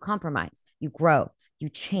 you compromise, you grow, you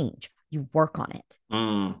change, you work on it.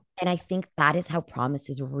 And I think that is how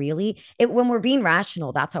promises really, when we're being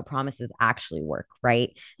rational, that's how promises actually work,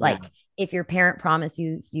 right? Like if your parent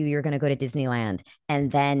promises you're going to go to Disneyland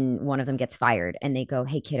and then one of them gets fired and they go,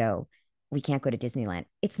 hey, kiddo, we can't go to Disneyland.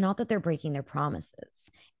 It's not that they're breaking their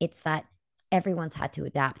promises. It's that everyone's had to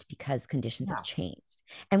adapt because conditions have changed.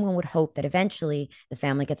 And one would hope that eventually the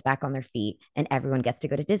family gets back on their feet and everyone gets to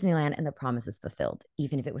go to Disneyland and the promise is fulfilled,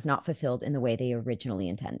 even if it was not fulfilled in the way they originally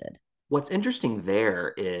intended. What's interesting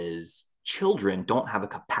there is children don't have a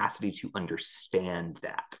capacity to understand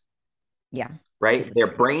that. Yeah. Right? Their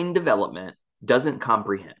brain development doesn't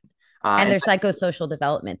comprehend. And their psychosocial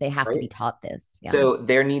development, they have to be taught this. Yeah. So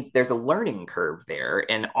there's a learning curve there.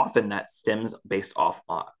 And often that stems based off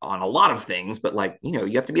on a lot of things, but like,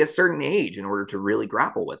 you have to be a certain age in order to really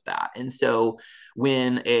grapple with that. And so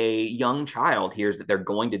when a young child hears that they're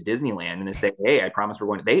going to Disneyland and they say, hey, I promise we're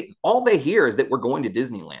going to, all they hear is that we're going to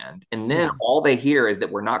Disneyland. And then all they hear is that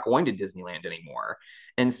we're not going to Disneyland anymore.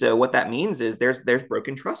 And so what that means is there's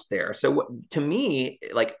broken trust there. So to me,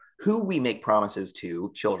 like, who we make promises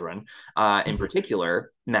to, children in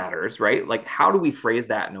particular, matters, right? Like, how do we phrase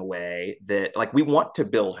that in a way that, like, we want to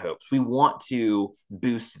build hopes, we want to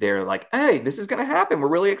boost their, like, hey, this is going to happen, we're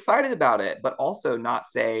really excited about it, but also not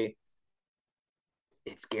say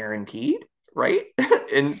it's guaranteed, right?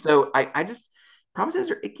 And so I just,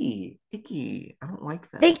 promises are icky. I don't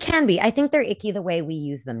like them. They can be. I think they're icky the way we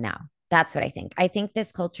use them now. That's what I think. I think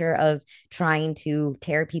this culture of trying to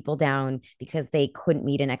tear people down because they couldn't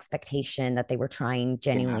meet an expectation that they were trying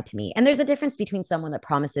genuinely to meet. And there's a difference between someone that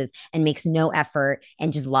promises and makes no effort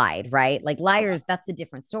and just lied, right? Like liars, that's a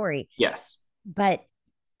different story. Yes. But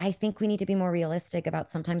I think we need to be more realistic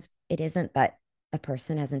about sometimes it isn't that a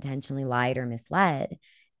person has intentionally lied or misled,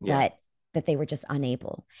 but that they were just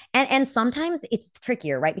unable. And sometimes it's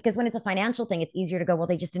trickier, right? Because when it's a financial thing, it's easier to go, well,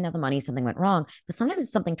 they just didn't have the money, something went wrong. But sometimes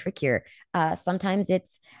it's something trickier. Sometimes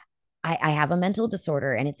it's, I have a mental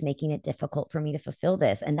disorder and it's making it difficult for me to fulfill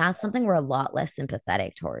this. And that's something we're a lot less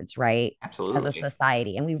sympathetic towards, right? Absolutely. As a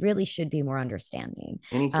society. And we really should be more understanding.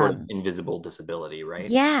 Any sort of invisible disability, right?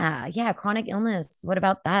 Yeah. Yeah. Chronic illness. What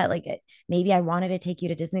about that? Like maybe I wanted to take you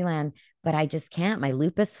to Disneyland, but I just can't. My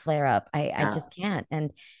lupus flare up. I just can't.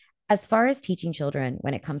 And as far as teaching children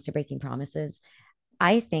when it comes to breaking promises,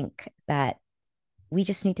 I think that we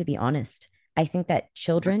just need to be honest. I think that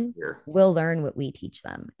children will learn what we teach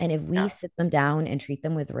them. And if we sit them down and treat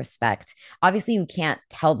them with respect, obviously you can't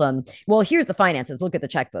tell them, well, here's the finances, look at the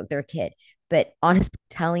checkbook, they're a kid. But honestly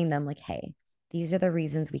telling them like, hey, these are the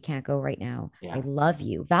reasons we can't go right now. I love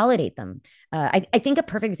you. Validate them. I think a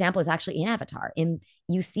perfect example is actually in Avatar.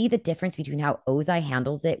 You see the difference between how Ozai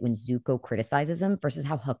handles it when Zuko criticizes him versus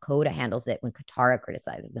how Hakoda handles it when Katara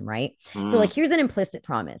criticizes him, right? So like, here's an implicit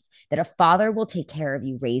promise that a father will take care of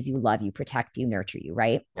you, raise you, love you, protect you, nurture you,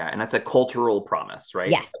 right? Yeah, and that's a cultural promise,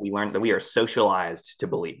 right? Yes. We learned that we are socialized to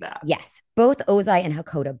believe that. Yes. Both Ozai and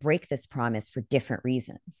Hakoda break this promise for different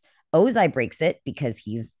reasons. Ozai breaks it because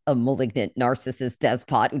he's a malignant narcissist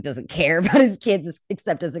despot who doesn't care about his kids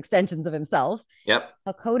except as extensions of himself. Yep.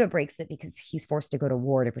 Hakoda breaks it because he's forced to go to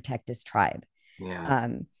war to protect his tribe. Yeah.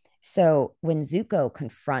 So when Zuko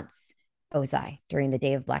confronts Ozai during the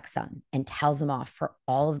Day of Black Sun and tells him off for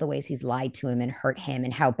all of the ways he's lied to him and hurt him,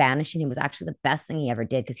 and how banishing him was actually the best thing he ever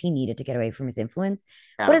did because he needed to get away from his influence.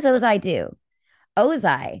 What Yeah. does Ozai do?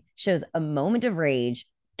 Ozai shows a moment of rage,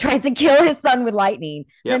 tries to kill his son with lightning,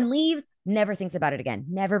 Yep. then leaves, never thinks about it again,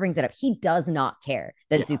 never brings it up. He does not care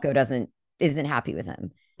that Yeah. Zuko isn't happy with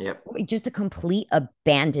him. Yep. Just a complete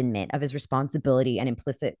abandonment of his responsibility and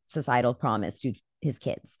implicit societal promise to his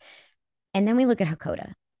kids. And then we look at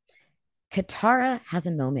Hakoda. Katara has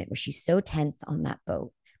a moment where she's so tense on that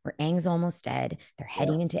boat where Aang's almost dead. They're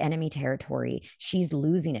heading into enemy territory. She's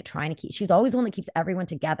losing it, trying to keep, she's always the one that keeps everyone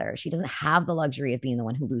together. She doesn't have the luxury of being the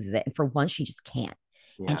one who loses it. And for once, she just can't.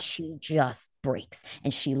 Yeah. And she just breaks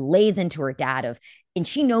and she lays into her dad and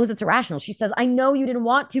she knows it's irrational. She says, I know you didn't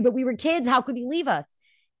want to, but we were kids. How could you leave us?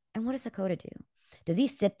 And what does Hakoda do? Does he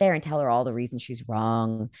sit there and tell her all the reasons she's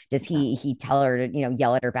wrong? Does he tell her to,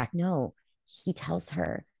 yell at her back? No, he tells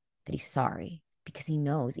her that he's sorry because he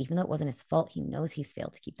knows, even though it wasn't his fault, he knows he's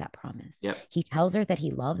failed to keep that promise. Yep. He tells her that he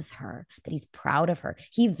loves her, that he's proud of her.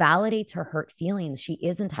 He validates her hurt feelings. She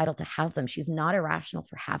is entitled to have them. She's not irrational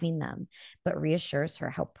for having them, but reassures her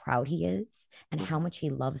how proud he is and how much he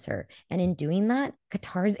loves her. And in doing that,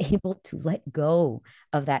 Qatar is able to let go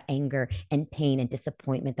of that anger and pain and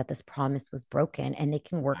disappointment that this promise was broken, and they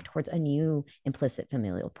can work towards a new implicit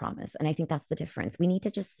familial promise. And I think that's the difference. We need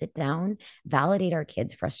to just sit down, validate our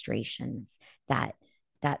kids' frustrations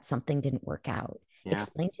that something didn't work out. Yeah.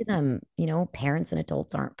 Explain to them, parents and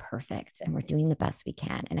adults aren't perfect and we're doing the best we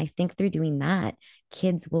can. And I think through doing that,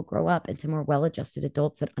 kids will grow up into more well-adjusted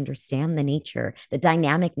adults that understand the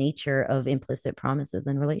dynamic nature of implicit promises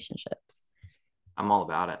and relationships. I'm all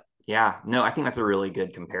about it. Yeah, no, I think that's a really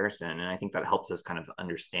good comparison. And I think that helps us kind of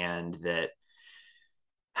understand that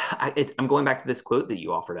I'm going back to this quote that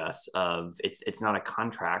you offered us of it's not a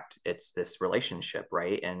contract, it's this relationship,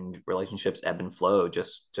 right? And relationships ebb and flow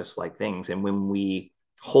just like things. And when we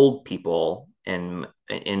hold people in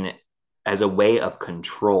as a way of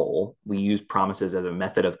control, we use promises as a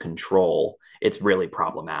method of control, it's really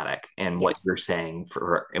problematic. And what you're saying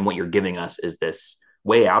and what you're giving us is this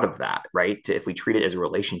way out of that, right? If we treat it as a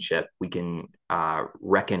relationship, we can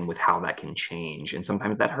reckon with how that can change. And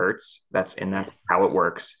sometimes that hurts. That's how it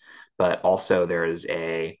works. But also there is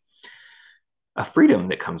a freedom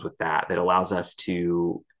that comes with that allows us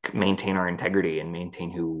to maintain our integrity and maintain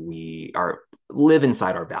who we are, live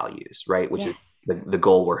inside our values, right? Which is the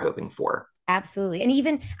goal we're hoping for. Absolutely. And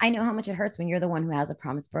even I know how much it hurts when you're the one who has a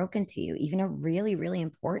promise broken to you, even a really, really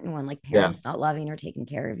important one, like parents not loving or taking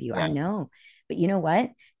care of you. I know. But you know what?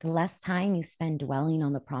 The less time you spend dwelling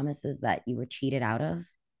on the promises that you were cheated out of,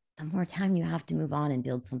 the more time you have to move on and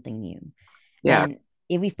build something new. Yeah. And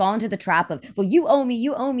if we fall into the trap of, well, you owe me,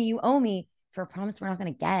 you owe me, you owe me for a promise we're not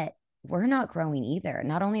going to get, we're not growing either.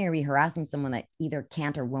 Not only are we harassing someone that either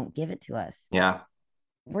can't or won't give it to us. Yeah.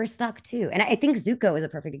 We're stuck too. And I think Zuko is a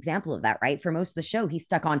perfect example of that, right? For most of the show, he's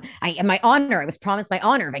stuck on my honor. I was promised my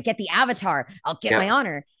honor. If I get the Avatar, I'll get my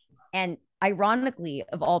honor. And ironically,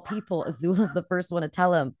 of all people, Azula's the first one to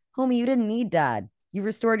tell him, homie, you didn't need dad. You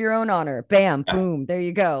restored your own honor. Bam, boom. There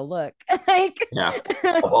you go. Look.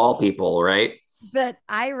 Of all people, right? But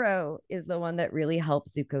Iroh is the one that really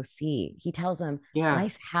helps Zuko see. He tells him,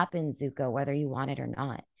 life happens, Zuko, whether you want it or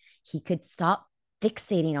not. He could stop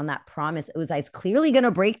fixating on that promise Ozai's clearly going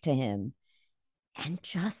to break to him and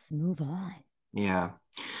just move on. Yeah.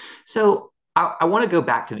 So I want to go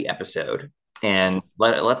back to the episode and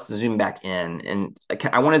let's zoom back in. And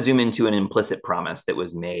I want to zoom into an implicit promise that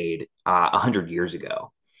was made 100 years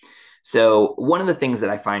ago. So one of the things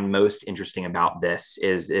that I find most interesting about this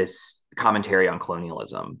is this commentary on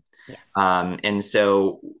colonialism. Yes. And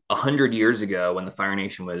so 100 years ago, when the Fire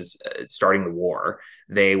Nation was starting the war,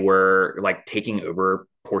 they were like taking over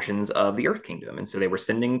portions of the Earth Kingdom. And so they were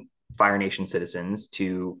sending Fire Nation citizens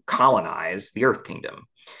to colonize the Earth Kingdom.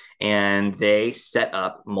 And they set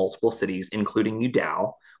up multiple cities, including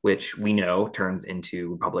Udao, which we know turns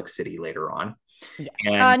into Republic City later on.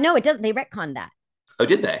 Yeah. No, it doesn't. They retconned that. Oh,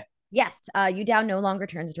 did they? Yes. Udao no longer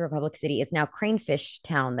turns into Republic City. It's now Cranefish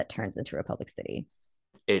Town that turns into Republic City.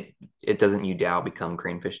 It doesn't Udao become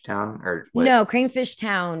Cranefish Town or what? No, Cranefish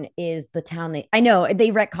Town is the town I know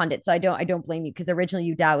they retconned it, so I don't blame you because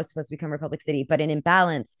originally Udao was supposed to become Republic City, but in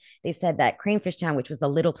Imbalance they said that Cranefish Town, which was the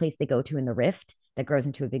little place they go to in the rift that grows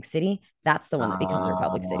into a big city, that's the one that becomes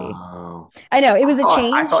Republic City. I know it was a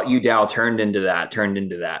change. I thought Udao turned into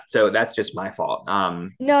that, so that's just my fault.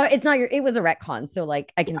 No, it's not it was a retcon, so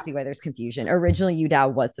like I can see why there's confusion. Originally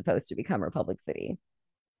Udao was supposed to become Republic City.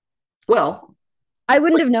 Well, I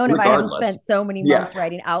wouldn't have known if I hadn't regardless. spent so many Yeah. months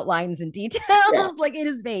writing outlines and details. Yeah. Like it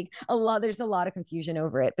is vague. There's a lot of confusion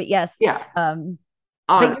over it. But yes, Yeah. but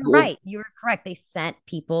you're Well, right. You were correct. They sent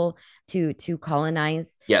people to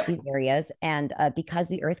colonize yeah. these areas, and because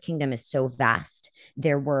the Earth Kingdom is so vast,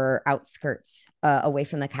 there were outskirts away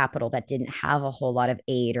from the capital that didn't have a whole lot of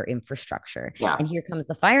aid or infrastructure. Yeah. And here comes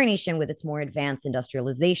the Fire Nation with its more advanced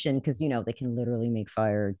industrialization, because they can literally make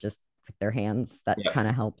fire just with their hands. That Yeah. kind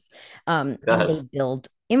of helps. It And they does. build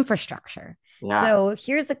infrastructure. Yeah. So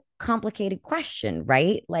here's a complicated question,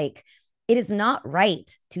 right? Like, it is not right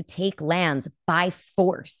to take lands by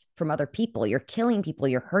force from other people. You're killing people,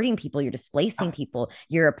 you're hurting people, you're displacing people,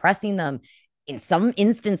 you're oppressing them, in some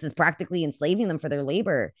instances, practically enslaving them for their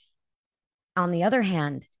labor. On the other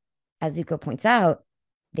hand, as Zuko points out,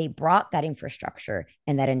 they brought that infrastructure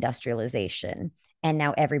and that industrialization, and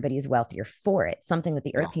now everybody's wealthier for it, something that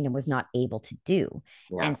the Earth Kingdom was not able to do.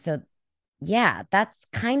 Yeah. And so, yeah, that's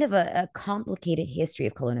kind of a complicated history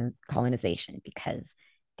of colonization, because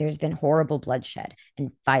there's been horrible bloodshed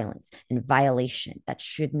and violence and violation that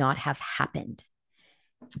should not have happened.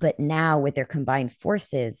 But now, with their combined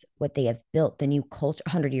forces, what they have built, the new culture,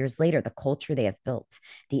 100 years later, the culture they have built,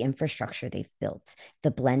 the infrastructure they've built, the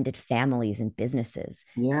blended families and businesses.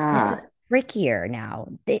 Yeah. This is trickier now.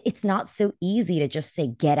 It's not so easy to just say,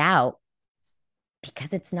 get out,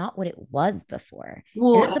 because it's not what it was before.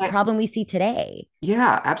 Well, and that's a problem we see today.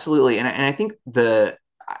 Yeah, absolutely. And I think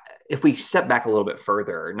if we step back a little bit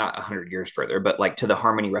further, not 100 years further, but like to the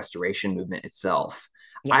Harmony Restoration movement itself,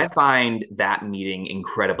 Yeah. I find that meeting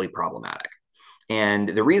incredibly problematic. And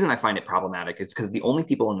the reason I find it problematic is because the only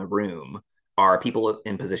people in the room are people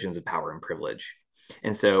in positions of power and privilege.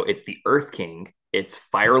 And so it's the Earth King, it's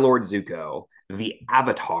Fire Lord Zuko, the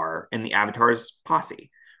Avatar, and the Avatar's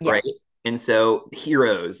posse, Yeah. right? And so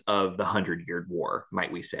heroes of the 100-Year War,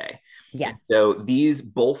 might we say. Yeah. And so these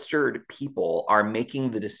bolstered people are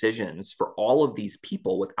making the decisions for all of these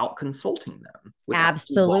people without consulting them, without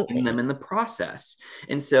Absolutely. involving them in the process.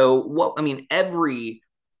 And so every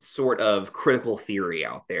sort of critical theory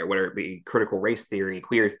out there, whether it be critical race theory,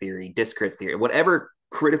 queer theory, discrit theory, whatever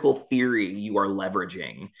critical theory you are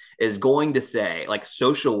leveraging, is going to say, like,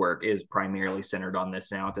 social work is primarily centered on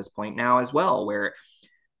this now at this point now as well, where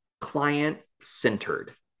client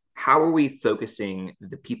centered. How are we focusing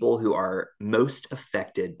the people who are most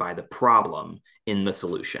affected by the problem in the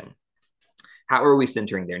solution? How are we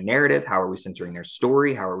centering their narrative? How are we centering their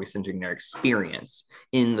story? How are we centering their experience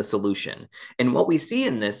in the solution? And what we see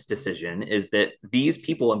in this decision is that these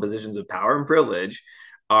people in positions of power and privilege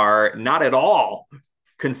are not at all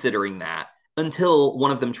considering that until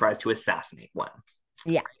one of them tries to assassinate one.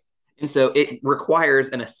 Yeah. And so it requires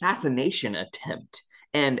an assassination attempt.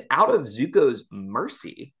 And out of Zuko's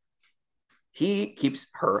mercy, he keeps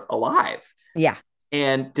her alive. Yeah.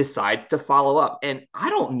 And decides to follow up. And I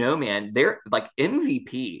don't know, man, they're like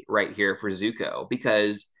MVP right here for Zuko,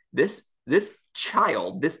 because this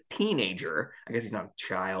child, this teenager, I guess he's not a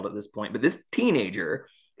child at this point, but this teenager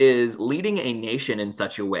is leading a nation in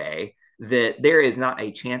such a way that there is not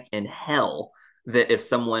a chance in hell that if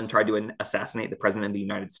someone tried to assassinate the president of the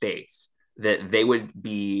United States, that they would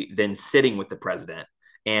be then sitting with the president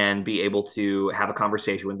and be able to have a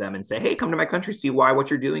conversation with them and say, hey, come to my country, see why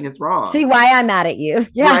what you're doing is wrong. See why I'm mad at you.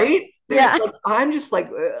 Yeah. Right? Yeah. Like, I'm just like,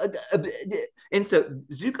 and so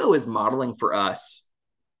Zuko is modeling for us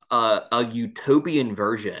a utopian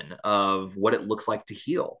version of what it looks like to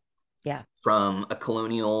heal. Yeah. From a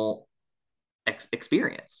colonial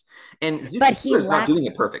experience. And Zuko is not doing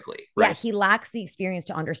it perfectly. Right? Yeah, he lacks the experience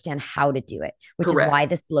to understand how to do it, which Correct. is why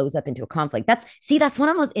this blows up into a conflict. That's one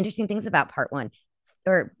of the most interesting things about part one,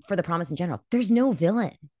 or for The Promise in general. There's no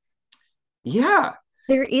villain. Yeah.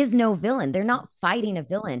 There is no villain. They're not fighting a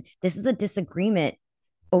villain. This is a disagreement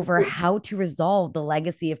over how to resolve the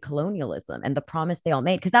legacy of colonialism and the promise they all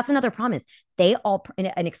made. Because that's another promise. They all,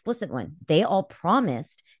 an explicit one, they all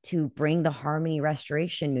promised to bring the Harmony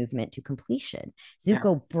Restoration movement to completion.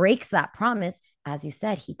 Zuko breaks that promise. As you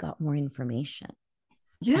said, he got more information.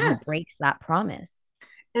 Yes. He breaks that promise.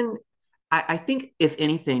 And I think if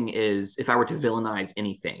I were to villainize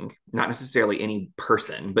anything, not necessarily any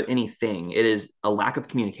person, but anything, it is a lack of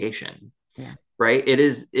communication. Yeah. Right? It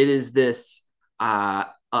is this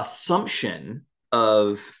assumption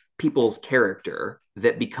of people's character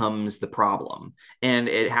that becomes the problem, and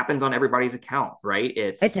it happens on everybody's account, right?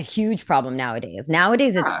 It's a huge problem nowadays.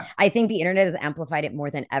 I think the internet has amplified it more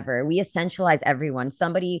than ever. We essentialize everyone.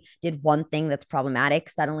 Somebody did one thing that's problematic,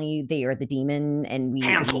 suddenly they are the demon, and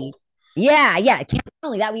canceled. Yeah. Can't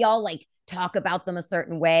only that, we all like talk about them a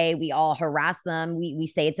certain way. We all harass them. We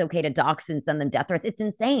say it's okay to dox and send them death threats. It's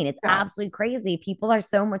insane. It's Yeah. absolutely crazy. People are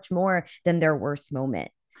so much more than their worst moment.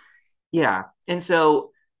 Yeah. And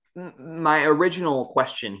so my original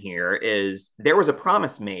question here is there was a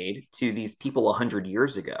promise made to these people 100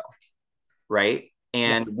 years ago, right?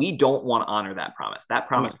 And Yes. we don't want to honor that promise. That No.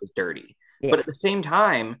 promise was dirty. But Yeah. at the same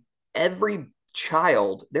time, every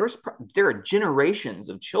child, there are generations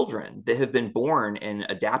of children that have been born and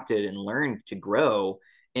adapted and learned to grow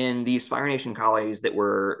in these Fire Nation colonies that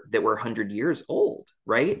were 100 years old,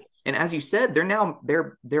 right? And as you said,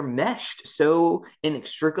 they're meshed so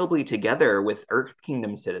inextricably together with Earth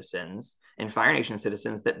Kingdom citizens and Fire Nation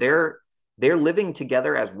citizens that they're living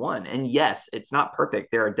together as one. And yes, it's not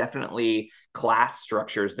perfect. There are definitely class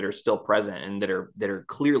structures that are still present and that are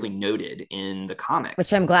clearly noted in the Which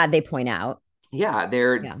comics. I'm glad they point out. Yeah,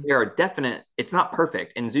 there Yeah. there are definite. It's not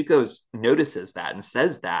perfect, and Zuko's notices that and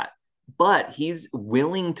says that, but he's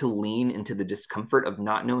willing to lean into the discomfort of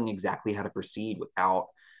not knowing exactly how to proceed without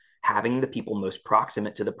having the people most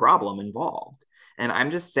proximate to the problem involved. And I'm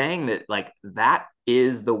just saying that like that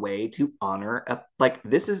is the way to honor like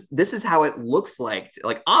this is how it looks like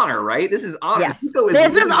honor, right? This is honor. Yes. Zuko is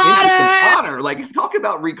This is leaning into some honor. honor. Like talk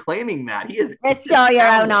about reclaiming that. Restore your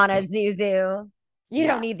Found own it. honor, Zuzu. You Yeah.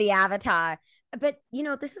 don't need the avatar. But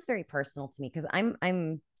this is very personal to me because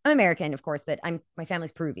I'm American, of course, but my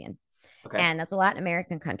family's Peruvian, Okay. and that's a Latin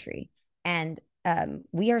American country, and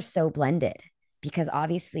we are so blended because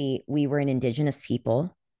obviously we were an indigenous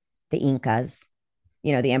people, the Incas,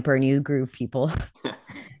 the Emperor New Groove people.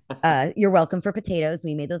 You're welcome for potatoes.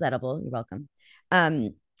 We made those edible. You're welcome.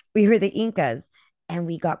 Um, we were the Incas, and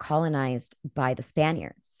we got colonized by the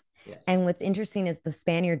Spaniards. Yes. And what's interesting is the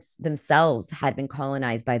Spaniards themselves had been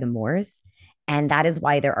colonized by the Moors. And that is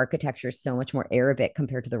why their architecture is so much more Arabic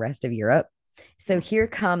compared to the rest of Europe. So here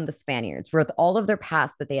come the Spaniards with all of their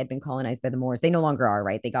past that they had been colonized by the Moors. They no longer are,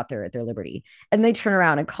 right? They got their liberty. And they turn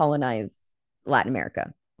around and colonize Latin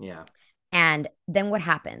America. Yeah. And then what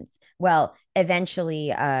happens? Well,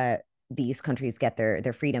 eventually these countries get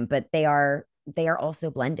their freedom, but they are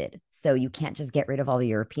also blended. So you can't just get rid of all the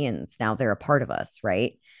Europeans. Now they're a part of us,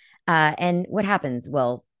 right? And what happens?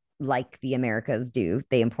 Well, like the Americas do,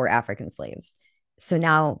 they import African slaves. So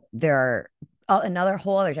now there are another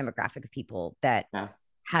whole other demographic of people that Yeah.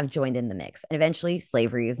 have joined in the mix. And eventually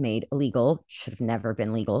slavery is made illegal, should have never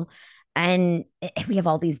been legal. And we have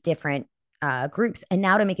all these different groups. And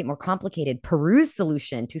now to make it more complicated, Peru's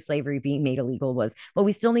solution to slavery being made illegal was, well,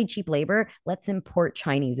 we still need cheap labor. Let's import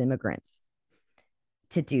Chinese immigrants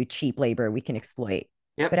to do cheap labor we can exploit.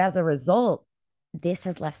 But Yep. as a result, this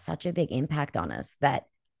has left such a big impact on us that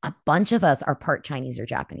a bunch of us are part Chinese or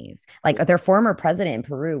Japanese. Like their former president in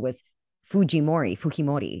Peru was Fujimori.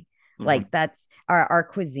 Mm-hmm. Like that's our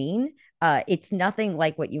cuisine. It's nothing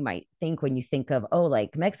like what you might think when you think of, oh,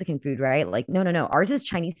 like Mexican food, right? Like, no, no, no. Ours is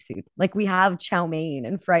Chinese food. Like we have chow mein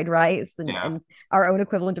and fried rice and, Yeah. and our own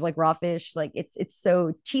equivalent of like raw fish. Like it's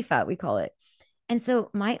so chifa, we call it. And so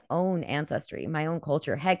my own ancestry, my own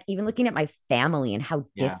culture, heck, even looking at my family and how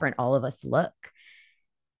Yeah. different all of us look,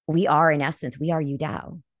 we are in essence, we are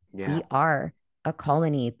Udao. Yeah. We are a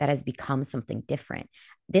colony that has become something different.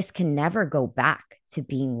 This can never go back to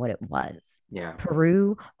being what it was. Yeah.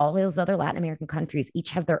 Peru, all those other Latin American countries each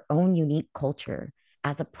have their own unique culture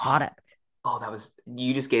as a product. Oh,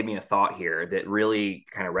 you just gave me a thought here that really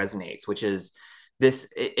kind of resonates, which is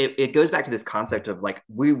it goes back to this concept of like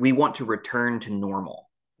we want to return to normal,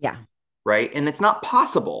 Yeah. right? And it's not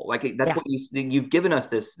possible. Like that's Yeah. what you've given us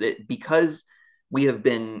this that because we have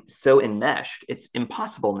been so enmeshed, it's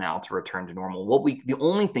impossible now to return to normal. The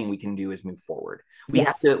only thing we can do is move forward.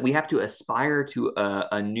 Yes. We have to aspire to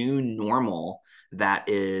a new normal that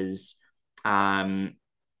is um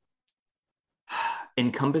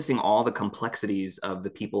encompassing all the complexities of the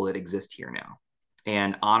people that exist here now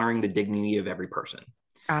and honoring the dignity of every person. So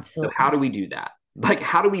how Absolutely. do we do that? Like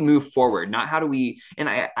how do we move forward? Not how do we and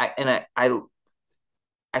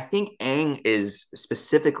I think Aang is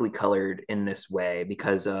specifically colored in this way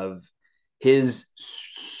because of his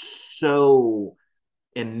so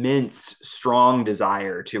immense strong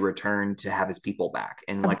desire to return to have his people back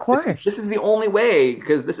and Of like this is course. the only way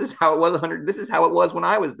because this is how it was 100 this is how it was when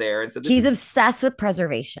I was there and so this He's is obsessed with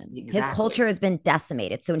preservation. His exactly culture has been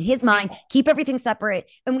decimated. So in his mind, keep everything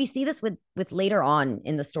separate. And we see this with later on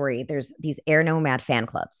in the story. There's these air nomad fan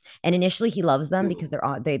clubs, and initially he loves them because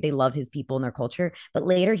they love his people and their culture. But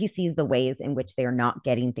later he sees the ways in which they are not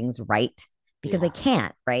getting things right because they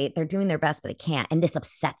can't, right? They're doing their best, but they can't. And this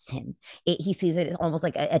upsets him. He sees it as almost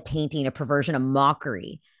like a tainting, a perversion, a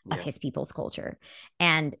mockery of his people's culture.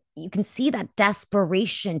 And you can see that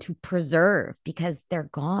desperation to preserve because they're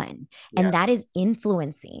gone. And that is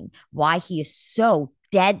influencing why he is so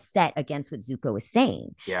dead set against what Zuko is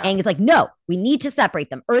saying. Yeah. Aang is like, no, we need to separate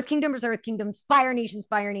them. Earth Kingdom is Earth Kingdoms, Fire Nation's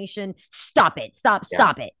Fire Nation. Stop it. Stop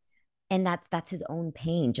it. And that's his own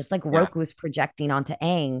pain. Just like Roku is projecting onto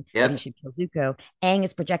Aang that he should kill Zuko, Aang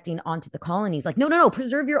is projecting onto the colonies. Like, no,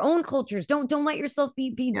 preserve your own cultures. Don't let yourself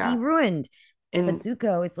be ruined. But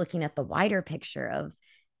Zuko is looking at the wider picture of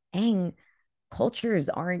Aang. Cultures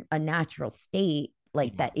aren't a natural state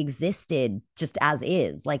like that existed just as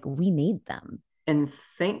is. Like we made them. And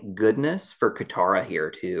thank goodness for Katara here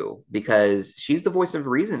too, because she's the voice of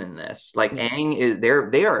reason in this. Like Aang is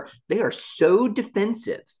they are so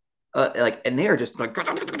defensive. And they are just like,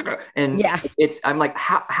 and I'm like,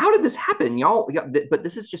 how did this happen, y'all? But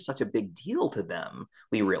this is just such a big deal to them.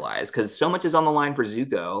 We realize because so much is on the line for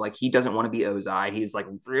Zuko. Like he doesn't want to be Ozai. He's like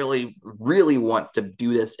really, really wants to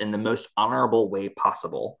do this in the most honorable way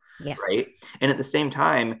possible. Yes. Right. And at the same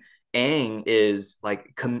time, Aang is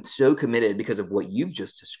like so committed because of what you've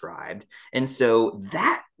just described. And so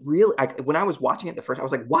that really, when I was watching it the first, I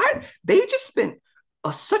was like, why? They just spent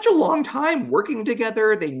such a long time working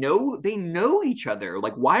together. They know each other.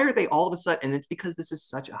 Like, why are they all of a sudden? And it's because this is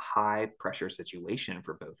such a high pressure situation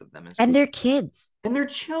for both of them. And their kids. And their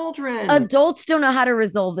children. Adults don't know how to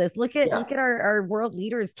resolve this. Look at our world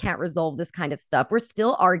leaders can't resolve this kind of stuff. We're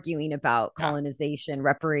still arguing about colonization,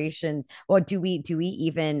 reparations. Well, do we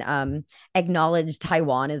even acknowledge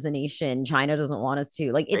Taiwan as a nation? China doesn't want us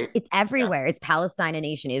to. Like it's everywhere. Is Palestine a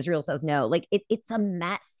nation? Israel says no. Like it's a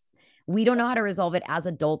mess. We don't know how to resolve it as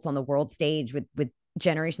adults on the world stage with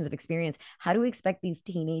generations of experience. How do we expect these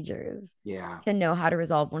teenagers to know how to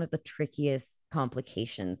resolve one of the trickiest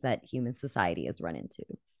complications that human society has run into?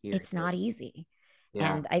 It's not easy.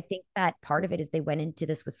 And I think that part of it is they went into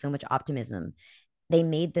this with so much optimism. They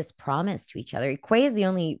made this promise to each other. Kuei is the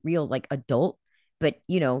only real like adult, but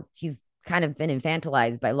he's kind of been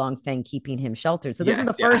infantilized by Long Feng keeping him sheltered. So this is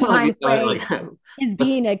the first time Kuei is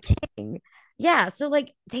being a king. Yeah. So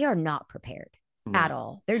like they are not prepared at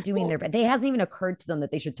all. They're doing their best. It hasn't even occurred to them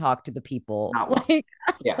that they should talk to the people.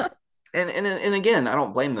 And again, I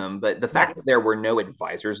don't blame them, but the fact that there were no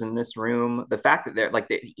advisors in this room, the fact that they're like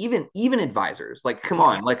even advisors, like come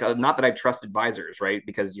on, like not that I trust advisors, right?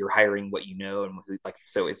 Because you're hiring what you know, and like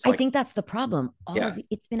so it's. I think that's the problem.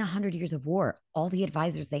 It's been 100 years of war. All the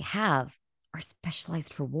advisors they have are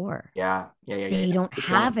specialized for war. They don't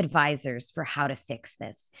have advisors for how to fix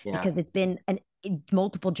this because it's been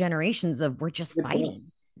multiple generations of we're just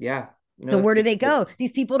fighting. So where do they go?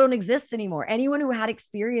 These people don't exist anymore. Anyone who had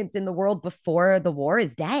experience in the world before the war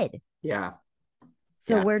is dead.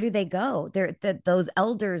 So where do they go? Those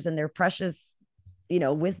elders and their precious,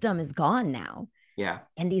 wisdom is gone now.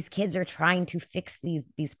 And these kids are trying to fix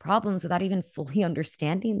these problems without even fully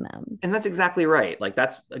understanding them. And that's exactly right. Like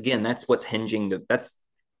that's what's hinging that's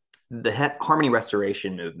the harmony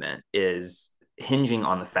restoration movement is hinging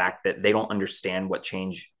on the fact that they don't understand what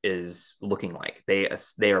change is looking like.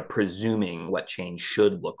 They are presuming what change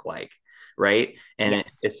should look like, right? And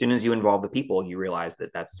as soon as you involve the people, you realize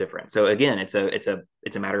that that's different. So again, it's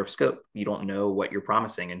a matter of scope. You don't know what you're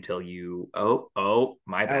promising until you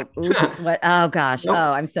my bad. Oops, what? Oh gosh. Nope.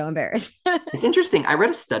 Oh, I'm so embarrassed. It's interesting. I read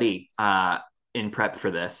a study in prep for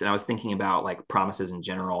this, and I was thinking about like promises in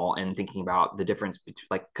general and thinking about the difference between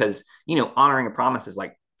like because honoring a promise is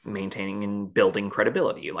like maintaining and building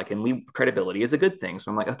credibility, like, and credibility is a good thing. So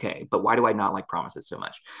I'm like, okay, but why do I not like promises so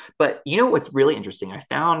much? But what's really interesting, I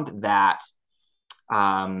found that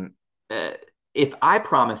if I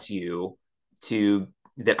promise you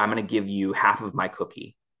that I'm going to give you half of my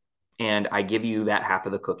cookie and I give you that half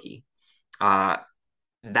of the cookie,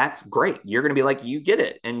 that's great. You're going to be like, you get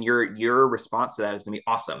it. And your response to that is going to be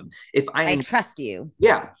awesome. If I trust you.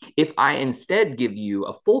 If I instead give you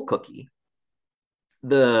a full cookie,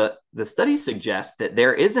 the study suggests that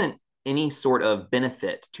there isn't any sort of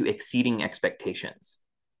benefit to exceeding expectations,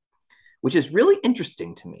 which is really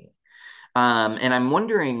interesting to me. And I'm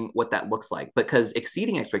wondering what that looks like, because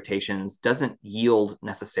exceeding expectations doesn't yield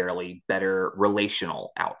necessarily better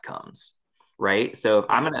relational outcomes, right? So if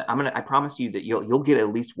I promise you that you'll get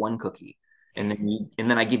at least one cookie, and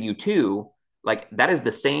then I give you two, like that is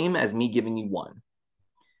the same as me giving you one.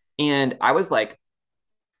 And I was like,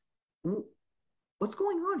 what's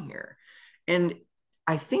going on here? And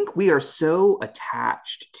I think we are so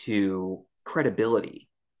attached to credibility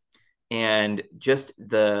and just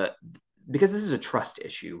because this is a trust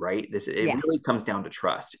issue, right? It really Yes. comes down to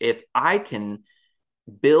trust. If I can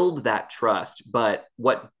build that trust, but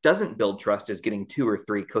what doesn't build trust is getting 2 or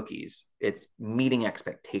 3 cookies. It's meeting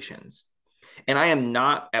expectations. And I am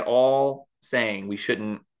not at all saying we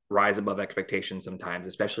shouldn't rise above expectations sometimes,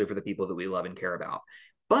 especially for the people that we love and care about.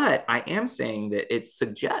 But I am saying that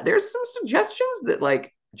there's some suggestions that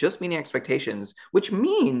like just meeting expectations, which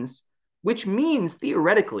means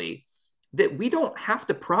theoretically that we don't have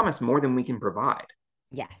to promise more than we can provide,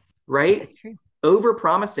 Yes. This right? is true. Over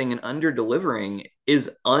promising and under delivering is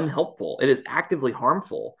unhelpful. It is actively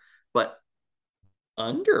harmful, but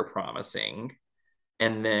under promising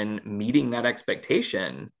and then meeting that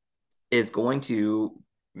expectation is going to,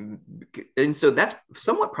 and so that's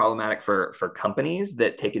somewhat problematic for companies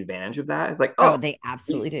that take advantage of that. It's like, Oh, oh, they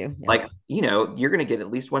absolutely do. Yeah. like, you're going to get at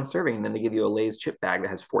least one serving, and then they give you a Lay's chip bag that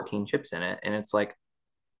has 14 chips in it, and it's like,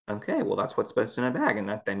 okay, well, that's what's supposed in a bag, and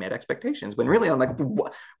that they met expectations. When really, I'm like,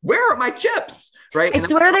 where are my chips, right? I And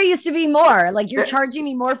swear there used to be more. Like you're that, charging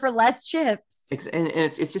me more for less chips. and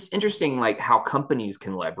it's just interesting, like how companies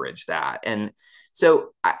can leverage that. And so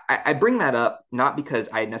I bring that up not because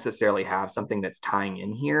I necessarily have something that's tying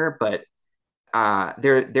in here, but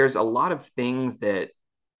there's a lot of things that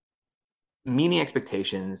meeting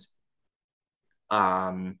expectations,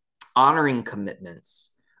 um, honoring commitments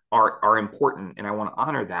are important, and I want to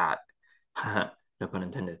honor that. No pun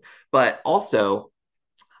intended. But also,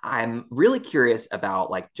 I'm really curious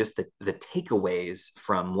about like just the takeaways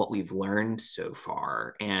from what we've learned so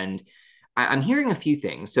far, and I'm hearing a few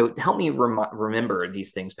things. So help me remember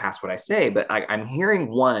these things past what I say. But I'm hearing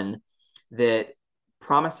one that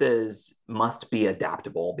promises must be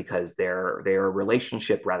adaptable because they're a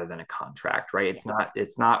relationship rather than a contract, right? It's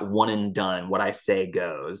Yes. not one and done. What I say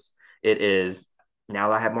goes. It is now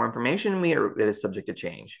that I have more information, it is subject to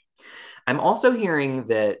change. I'm also hearing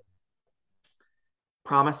that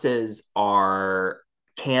promises are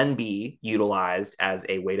can be utilized as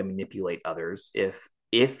a way to manipulate others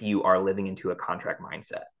if you are living into a contract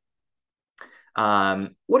mindset.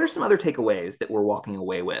 What are some other takeaways that we're walking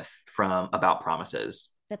away with from about promises?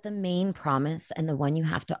 That the main promise and the one you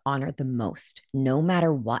have to honor the most, no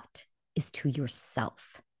matter what, is to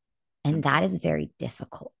yourself. And that is very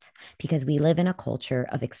difficult because we live in a culture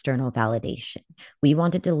of external validation. We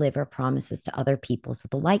want to deliver promises to other people so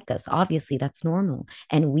they'll like us. Obviously, that's normal.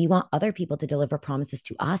 And we want other people to deliver promises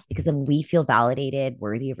to us because then we feel validated,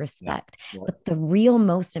 worthy of Yeah. respect. Yeah. But the real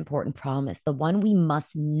most important promise, the one we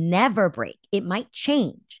must never break, it might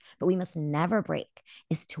change, but we must never break,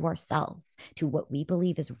 is to ourselves, to what we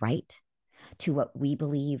believe is right, to what we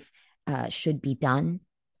believe should be done.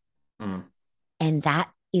 Mm. And that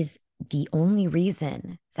is the only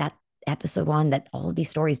reason that episode 1 that all of these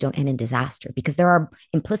stories don't end in disaster because there are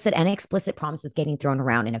implicit and explicit promises getting thrown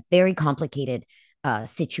around in a very complicated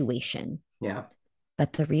situation. Yeah.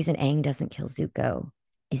 But the reason Aang doesn't kill Zuko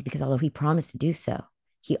is because although he promised to do so,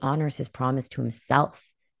 he honors his promise to himself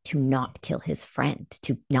to not kill his friend,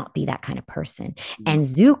 to not be that kind of person. And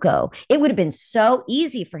Zuko, it would have been so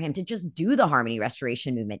easy for him to just do the Harmony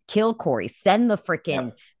Restoration movement, kill Corey, send the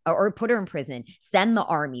freaking, Yep. or put her in prison, send the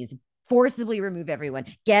armies, forcibly remove everyone,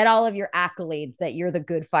 get all of your accolades that you're the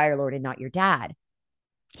good Fire Lord and not your dad.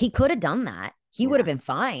 He could have done that. He would have been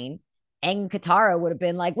fine. And Katara would have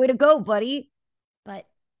been like, way to go, buddy. But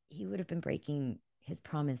he would have been breaking his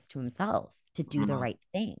promise to himself to do the right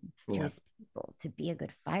thing to his people, to be a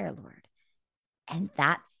good Fire Lord. And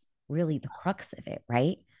that's really the crux of it,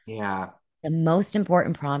 right? Yeah. The most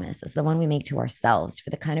important promise is the one we make to ourselves for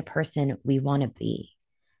the kind of person we want to be.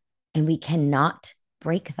 And we cannot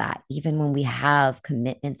break that even when we have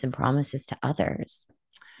commitments and promises to others.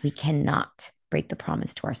 We cannot break the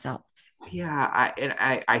promise to ourselves. Yeah.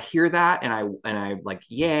 I hear that, and I like,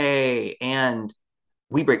 yay. And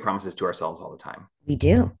we break promises to ourselves all the time. We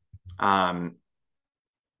do. Um,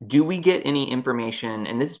 do we get any information?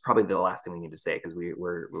 And this is probably the last thing we need to say because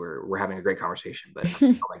we're having a great conversation. But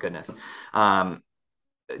oh my goodness,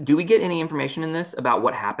 do we get any information in this about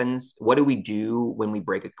what happens? What do we do when we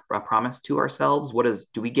break a promise to ourselves?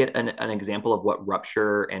 Do we get an example of what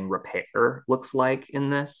rupture and repair looks like in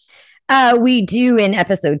this? We do in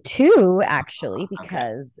episode 2, actually,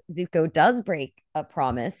 because Zuko does break a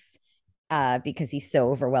promise because he's so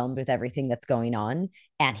overwhelmed with everything that's going on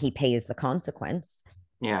and he pays the consequence.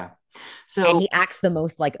 Yeah. And he acts the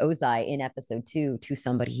most like Ozai in episode 2 to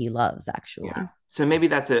somebody he loves, actually. Yeah. So maybe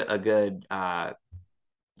that's a good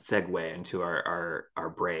segue into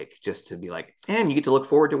our break, just to be like, and you get to look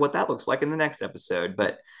forward to what that looks like in the next episode.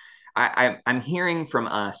 But I'm hearing from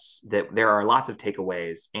us that there are lots of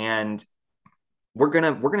takeaways, and we're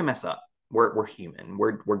gonna mess up. we're human.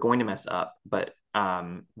 We're going to mess up, but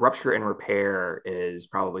rupture and repair is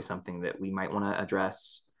probably something that we might want to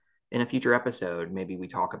address in a future episode. Maybe we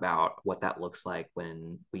talk about what that looks like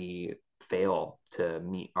when we fail to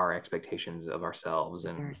meet our expectations of ourselves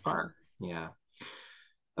and our, Ourselves. yeah.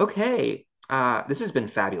 Okay. This has been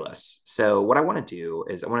fabulous. So what I want to do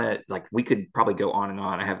is I want to like we could probably go on and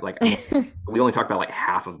on. I have like we only talked about like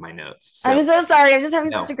half of my notes. So I'm so sorry. I'm just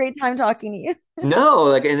having such no, a great time talking to you. no,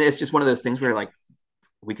 like and it's just one of those things where like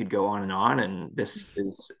we could go on and this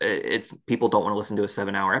is it's people don't want to listen to a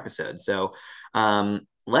 7 hour episode. So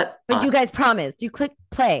let But us you guys promised. You click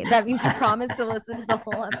play. That means you promised to listen to the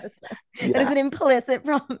whole episode. That is yeah, an implicit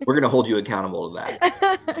promise. we're gonna hold you accountable to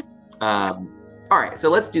that. All right, so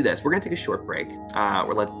let's do this. We're gonna take a short break.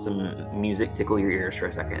 We'll let some music tickle your ears for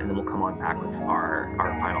a second, and then we'll come on back with our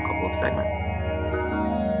final couple of segments.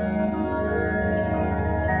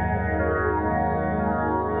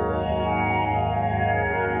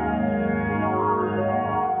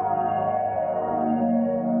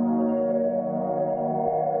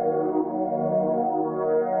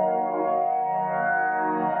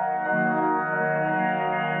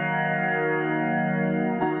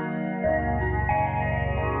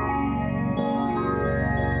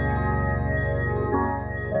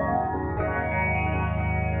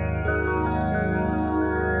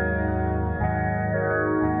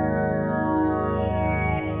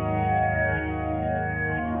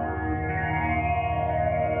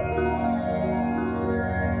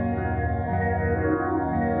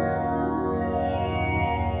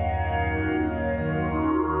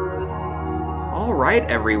 All right,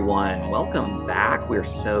 everyone, welcome back. We're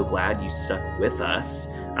so glad you stuck with us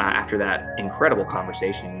after that incredible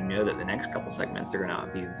conversation. You know that the next couple segments are going to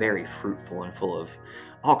be very fruitful and full of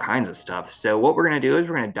all kinds of stuff. So, what we're going to do is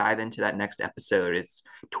we're going to dive into that next episode. It's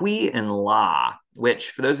Twee and La,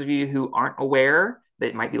 which, for those of you who aren't aware,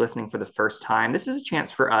 that might be listening for the first time, this is a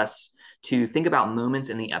chance for us to think about moments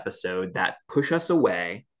in the episode that push us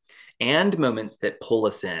away and moments that pull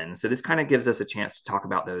us in. So this kind of gives us a chance to talk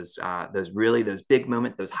about those big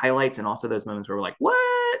moments, those highlights, and also those moments where we're like, what?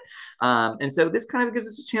 And so this kind of gives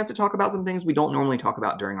us a chance to talk about some things we don't normally talk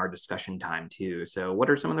about during our discussion time too. So what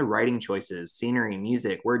are some of the writing choices, scenery,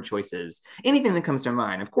 music, word choices, anything that comes to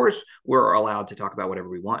mind? Of course, we're allowed to talk about whatever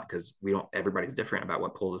we want because we don't. Everybody's different about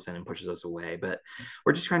what pulls us in and pushes us away. But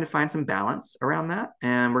we're just trying to find some balance around that,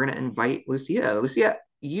 and we're going to invite Lucia. Lucia,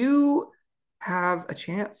 you have a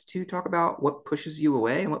chance to talk about what pushes you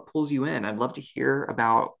away and what pulls you in. I'd love to hear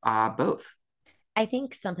about both. I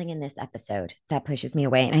think something in this episode that pushes me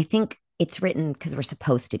away, and I think it's written because we're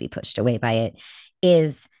supposed to be pushed away by it,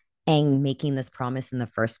 is Aang making this promise in the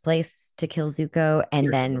first place to kill Zuko, and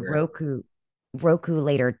Here, then here. Roku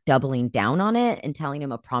later doubling down on it and telling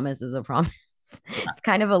him a promise is a promise. Yeah. It's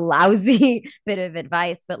kind of a lousy bit of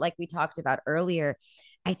advice, but like we talked about earlier,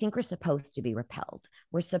 I think we're supposed to be repelled.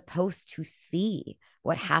 We're supposed to see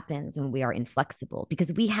what happens when we are inflexible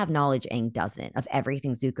because we have knowledge Aang doesn't of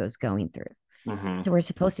everything Zuko's going through. Mm-hmm. So we're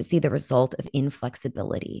supposed to see the result of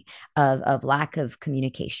inflexibility, of lack of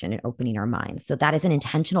communication and opening our minds. So that is an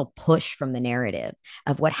intentional push from the narrative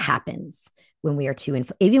of what happens when we are too,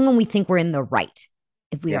 even when we think we're in the right,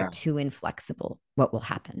 if we are Yeah. too inflexible, what will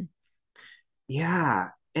happen? Yeah.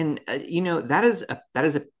 And that is a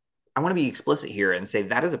I want to be explicit here and say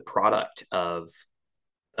that is a product of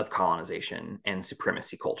colonization and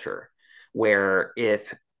supremacy culture, where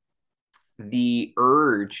if the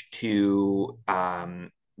urge to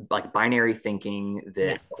like binary thinking that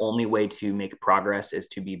Yes. the only way to make progress is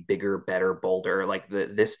to be bigger, better, bolder, like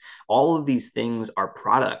this all of these things are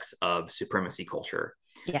products of supremacy culture.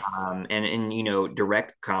 Yes. And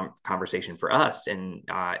direct conversation for us in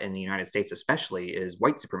the United States especially is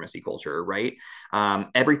white supremacy culture, right?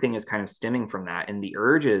 Everything is kind of stemming from that, and the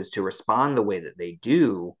urges to respond the way that they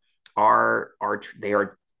do they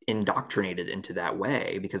are indoctrinated into that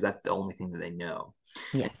way because that's the only thing that they know.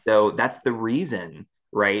 And Yes. so that's the reason,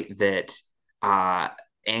 right, that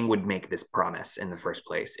Aang would make this promise in the first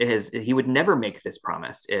place. He would never make this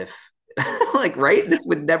promise if like right, this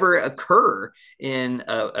would never occur in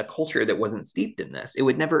a culture that wasn't steeped in this. It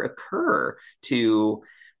would never occur to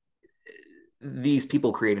these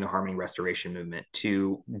people creating the harmony restoration movement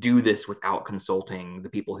to do this without consulting the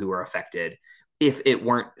people who are affected if it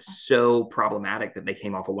weren't so problematic that they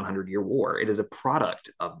came off a 100-year war. It is a product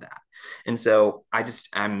of that. And so I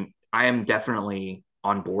am definitely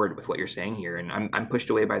on board with what you're saying here, and I'm pushed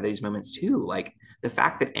away by these moments too. Like the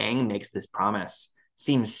fact that Aang makes this promise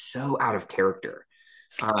seems so out of character.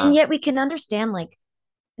 And yet we can understand like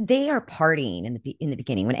they are partying in the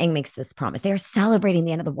beginning when Aang makes this promise. They are celebrating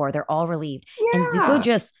the end of the war. They're all relieved. And Zuko Yeah.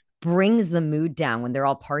 just brings the mood down when they're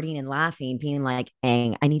all partying and laughing, being like,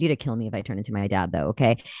 Aang, I need you to kill me if I turn into my dad, though.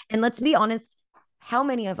 Okay. And let's be honest, how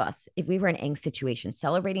many of us, if we were in Aang's situation,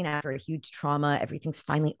 celebrating after a huge trauma, everything's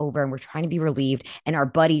finally over and we're trying to be relieved, and our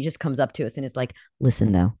buddy just comes up to us and is like,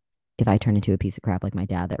 listen, though, if I turn into a piece of crap like my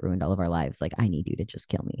dad that ruined all of our lives, like I need you to just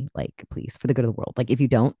kill me, like please, for the good of the world. Like if you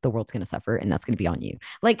don't, the world's gonna suffer, and that's gonna be on you.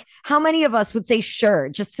 Like how many of us would say sure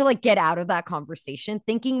just to like get out of that conversation,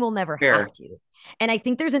 thinking we'll never Fair. have to? And I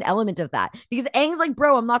think there's an element of that because Aang's like,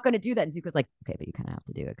 bro, I'm not going to do that. And Zuko's like, okay, but you kind of have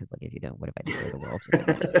to do it because, like, if you don't, what if I destroy the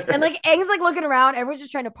world? And like, Aang's like looking around, everyone's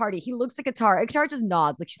just trying to party. He looks at Katara. Katara just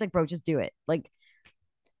nods. Like, she's like, bro, just do it. Like,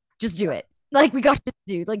 just do it. Like, we got to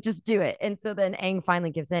do, like, just do it. And so then Aang finally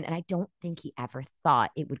gives in. And I don't think he ever thought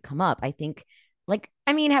it would come up. I think, like,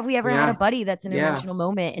 I mean, have we ever had a buddy that's an emotional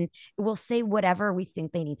moment and we'll say whatever we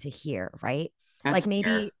think they need to hear, right? That's like maybe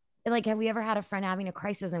fair. like have we ever had a friend having a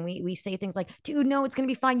crisis and we say things like, dude, no, it's gonna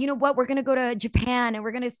be fine, you know what, we're gonna go to Japan and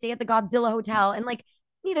we're gonna stay at the Godzilla hotel, and like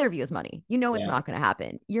neither of you has money, you know, it's not gonna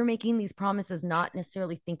happen. You're making these promises not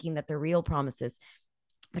necessarily thinking that they're real promises,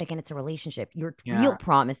 but again, it's a relationship. Your real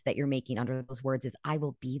promise that you're making under those words is, I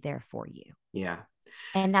will be there for you. Yeah.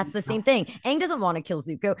 And that's the same thing. Aang doesn't want to kill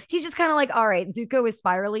Zuko. He's just kind of like, all right, Zuko is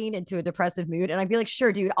spiraling into a depressive mood. And I'd be like,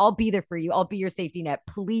 sure, dude, I'll be there for you. I'll be your safety net.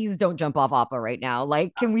 Please don't jump off Appa right now.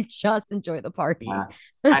 Like, can we just enjoy the party?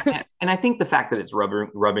 Yeah. And I think the fact that it's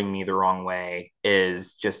rubbing me the wrong way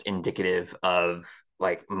is just indicative of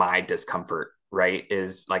like my discomfort, right?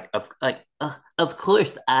 Is like of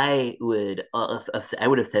course I would I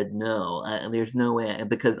would have said no. There's no way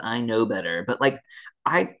because I know better. But like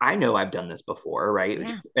I know I've done this before, right?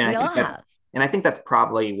 Yeah, and we I all think that's have. and I think that's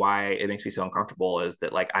probably why it makes me so uncomfortable is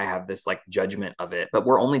that like I have this like judgment of it, but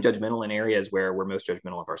we're only judgmental in areas where we're most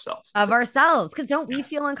judgmental of ourselves. Of So ourselves. Because don't we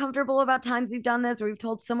feel uncomfortable about times we've done this where we've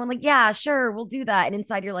told someone, like, yeah, sure, we'll do that. And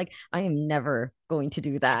inside you're like, I am never going to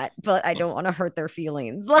do that, but I don't want to hurt their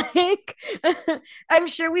feelings. Like, I'm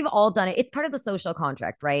sure we've all done it. It's part of the social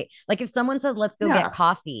contract, right? Like, if someone says, let's go get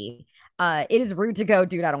coffee, it is rude to go,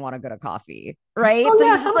 dude, I don't want to go to coffee. Right. Oh So yeah,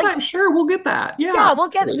 you're just sometimes like, sure we'll get that. yeah, Yeah. we'll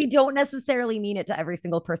get it. We don't necessarily mean it to every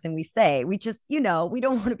single person we say. We just, you know, we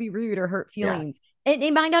don't want to be rude or hurt Yeah. feelings.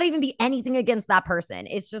 It might not even be anything against that person.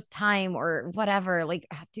 It's just time or whatever. Like,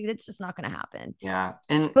 dude, it's just not going to happen. Yeah.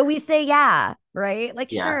 But we say, yeah, right?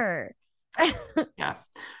 Like, Yeah. sure. Yeah.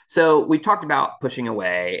 So we've talked about pushing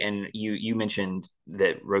away, and you mentioned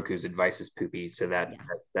that Roku's advice is poopy, so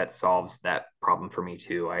that solves that problem for me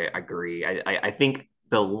too. I agree. I think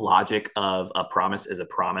the logic of a promise is a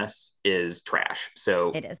promise is trash.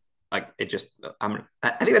 So It is. like it just I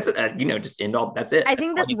think that's just end all. That's it. I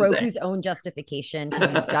think that's Roku's own justification because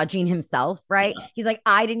he's judging himself, right? Yeah. He's like,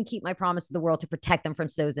 I didn't keep my promise to the world to protect them from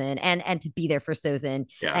Sozin and to be there for Sozin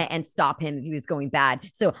and stop him if he was going bad.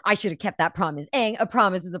 So I should have kept that promise. Aang, a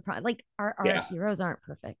promise is a promise. Like our heroes aren't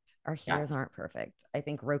perfect. Our heroes aren't perfect. I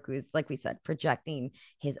think Roku's, like we said, projecting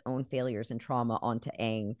his own failures and trauma onto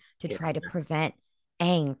Aang to try to prevent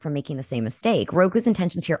Aang from making the same mistake. Roku's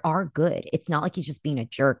intentions here are good. It's not like he's just being a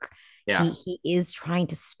jerk. Yeah. He is trying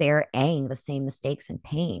to spare Aang the same mistakes and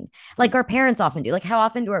pain, like our parents often do. Like, how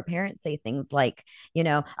often do our parents say things like, you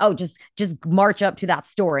know, oh, just march up to that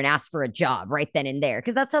store and ask for a job right then and there,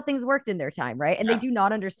 because that's how things worked in their time, right? And they do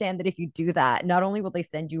not understand that if you do that, not only will they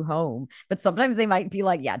send you home, but sometimes they might be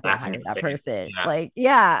like, yeah, don't hire that person. Like,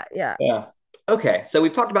 yeah. Okay, so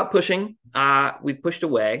we've talked about pushing. We've pushed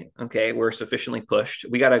away. Okay, we're sufficiently pushed.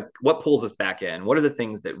 What pulls us back in? What are the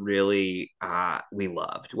things that really we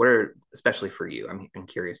loved? What are, especially for you? I'm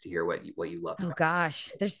curious to hear what you loved. Oh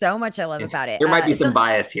gosh, there's so much I love about it. There might be some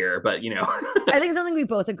bias here, but I think something we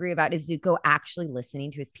both agree about is Zuko actually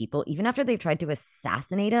listening to his people, even after they've tried to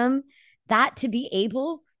assassinate him. That to be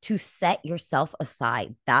able to set yourself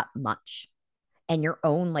aside that much, and your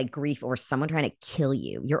own like grief or someone trying to kill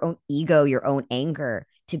you, your own ego, your own anger,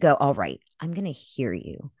 to go, all right, I'm going to hear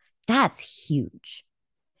you. That's huge.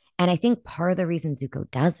 And I think part of the reason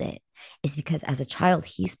Zuko does it is because as a child,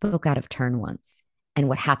 he spoke out of turn once and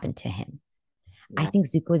what happened to him. Yeah. I think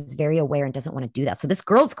Zuko is very aware and doesn't want to do that. So this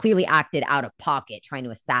girl's clearly acted out of pocket trying to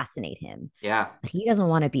assassinate him. Yeah. But he doesn't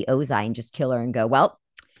want to be Ozai and just kill her and go, well,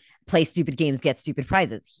 play stupid games, get stupid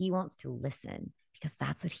prizes. He wants to listen, because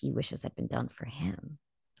that's what he wishes had been done for him.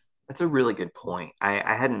 That's a really good point.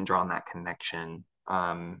 I hadn't drawn that connection.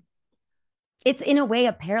 It's in a way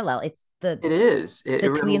a parallel. It's the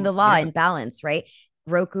Twee and the law in balance, right?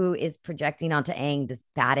 Roku is projecting onto Aang this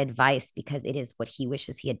bad advice because it is what he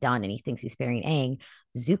wishes he had done, and he thinks he's sparing Aang.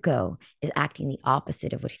 Zuko is acting the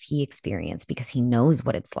opposite of what he experienced because he knows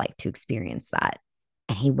what it's like to experience that,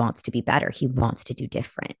 and he wants to be better. He wants to do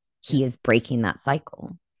different. He is breaking that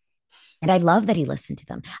cycle. And I love that he listened to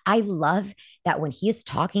them. I love that when he is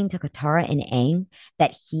talking to Katara and Aang,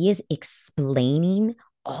 that he is explaining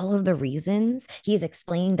all of the reasons. He is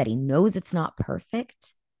explaining that he knows it's not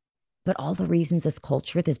perfect, but all the reasons this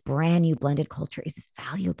culture, this brand new blended culture, is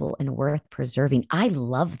valuable and worth preserving. I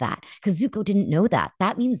love that because Zuko didn't know that.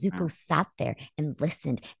 That means Yeah. Zuko sat there and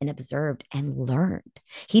listened and observed and learned.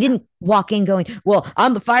 He didn't walk in going, well,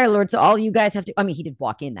 I'm the Fire Lord, so all you guys have to. I mean, he did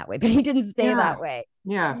walk in that way, but he didn't stay Yeah. that way.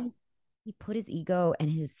 Yeah. He put his ego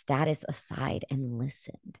and his status aside and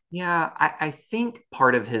listened. Yeah, I think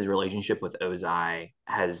part of his relationship with Ozai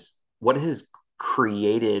has what has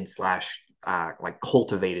created slash like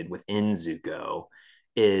cultivated within Zuko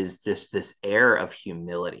is this air of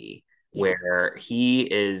humility Yeah. where he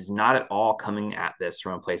is not at all coming at this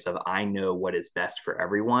from a place of I know what is best for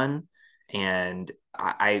everyone. And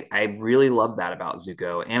I really love that about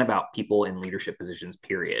Zuko and about people in leadership positions,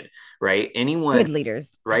 period. Right? Anyone Good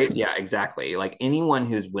leaders. right? Yeah, exactly. Like anyone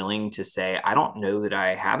who's willing to say, I don't know that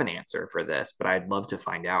I have an answer for this, but I'd love to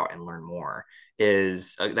find out and learn more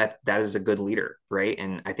is that is a good leader, right?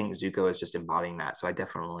 And I think Zuko is just embodying that. So I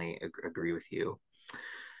definitely agree with you.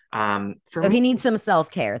 For Oh, me, he needs some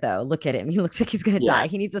self-care though. Look at him. He looks like he's gonna yeah, die.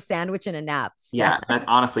 He needs a sandwich and a nap. yeah. That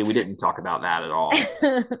honestly, we didn't talk about that at all.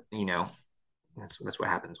 Steph. You know, that's what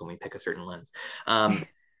happens when we pick a certain lens.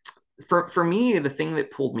 For me, the thing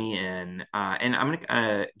that pulled me in, and I'm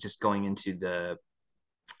gonna just going into the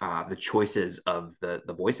choices of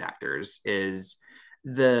the voice actors is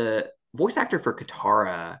the voice actor for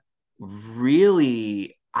Katara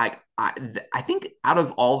really I think out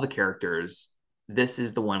of all the characters this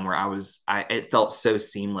is the one where I it felt so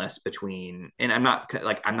seamless between and I'm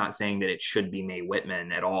not saying that it should be Mae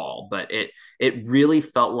Whitman at all but it really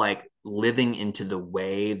felt like living into the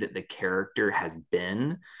way that the character has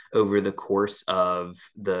been over the course of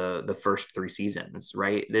the first three seasons,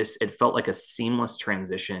 right? This it felt like a seamless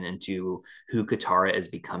transition into who Katara is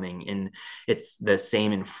becoming, and it's the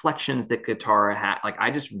same inflections that Katara had. Like I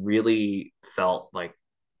just really felt like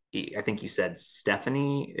I think you said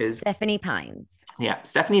Stephanie is Stephanie Pines. yeah,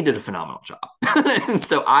 Stephanie did a phenomenal job. And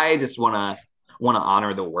so I just want to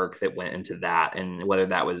honor the work that went into that and whether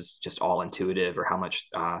that was just all intuitive or how much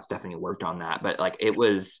Stephanie worked on that. But like it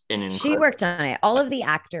was an She incredible worked on it. All of the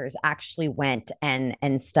actors actually went and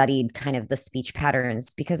studied kind of the speech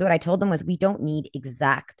patterns because what I told them was we don't need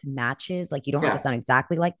exact matches. Like you don't have to yeah, sound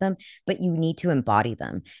exactly like them, but you need to embody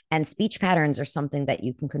them. And speech patterns are something that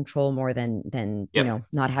you can control more than yep,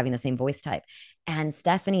 not having the same voice type. And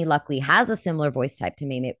Stephanie luckily has a similar voice type to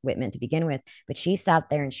Mae Whitman to begin with, but she sat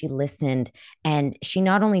there and she listened and she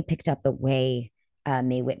not only picked up the way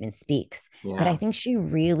Mae Whitman speaks, but I yeah, think she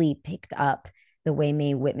really picked up the way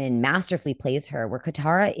Mae Whitman masterfully plays her, where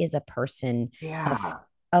Katara is a person of yeah,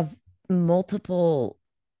 of multiple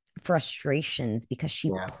frustrations because she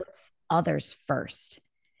yeah, puts others first.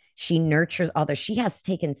 She nurtures others. She has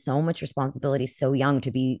taken so much responsibility so young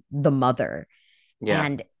to be the mother. yeah,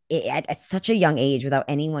 And at such a young age without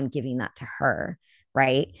anyone giving that to her.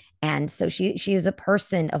 Right. And so she is a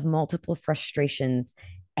person of multiple frustrations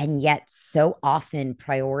and yet so often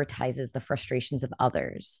prioritizes the frustrations of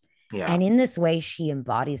others. yeah, And in this way, she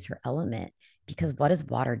embodies her element because what does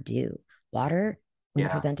water do? Water, when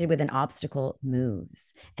yeah, presented with an obstacle,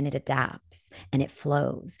 moves and it adapts and it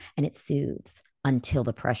flows and it soothes until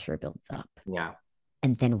the pressure builds up. yeah,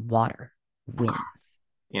 And then water wins.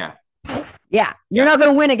 yeah, Yeah, you're yeah, not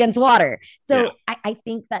going to win against water. yeah. So I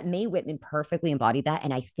think that Mae Whitman perfectly embodied that.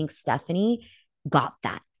 And I think Stephanie got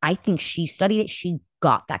that. I think she studied it. She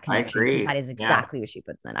got that I connection because that agree. is Yeah, exactly what she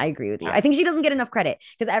puts in. I agree with you. yeah, I think she doesn't get enough credit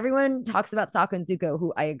because everyone talks about Sokka and Zuko,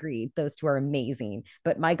 who I agree, those two are amazing.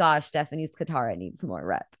 But my gosh, Stephanie's Katara needs more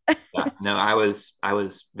rep. yeah. No, I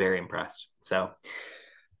was very impressed. So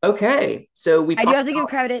okay, so we I do talked have to give about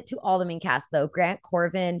credit to all the main cast though. Grant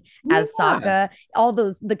Corvin as yeah, Sokka, all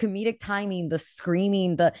those the comedic timing, the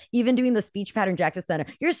screaming, the even doing the speech pattern Jack to center.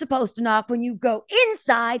 You're supposed to knock when you go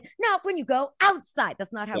inside, not when you go outside.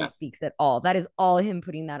 That's not how he yeah, speaks at all. That is all him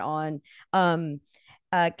putting that on.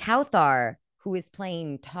 Kauthar, who is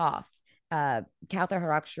playing Toph, Kauthar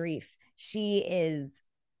Harak Sharif, she is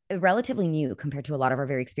relatively new compared to a lot of our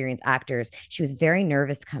very experienced actors. She was very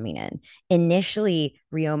nervous coming in. Initially,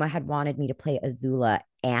 Rioma had wanted me to play Azula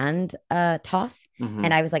and Toph. And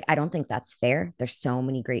hmm I was like, I don't think that's fair. There's so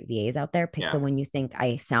many great VAs out there. Pick yeah, the one you think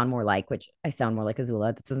I sound more like, which I sound more like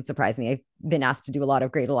Azula. That doesn't surprise me. I've been asked to do a lot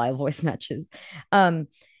of Great Alive voice matches. Um,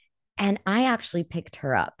 and I actually picked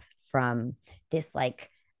her up from this like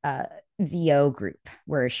uh, VO group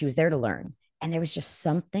where she was there to learn. And there was just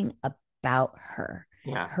something about her,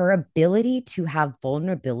 yeah, her ability to have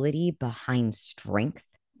vulnerability behind strength.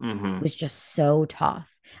 Mm-hmm. was just so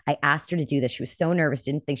tough. I asked her to do this. She was so nervous,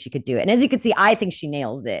 didn't think she could do it. And as you can see, I think she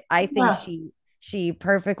nails it. I think Yeah. she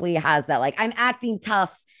perfectly has that. Like, I'm acting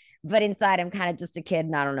tough, but inside I'm kind of just a kid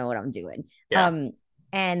and I don't know what I'm doing. Yeah.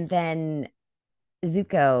 And then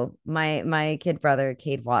Zuko, my kid brother,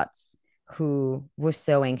 Cade Watts, who was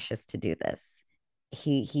so anxious to do this,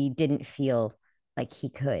 he didn't feel like he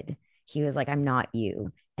could. He was like, I'm not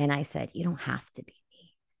you. And I said, you don't have to be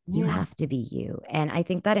me. You Yeah. have to be you. And I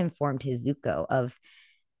think that informed his Zuko of,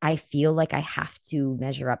 I feel like I have to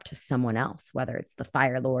measure up to someone else, whether it's the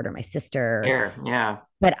Fire Lord or my sister, Fair. Yeah.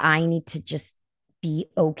 but I need to just be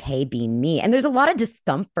okay being me. And there's a lot of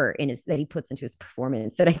discomfort in his that he puts into his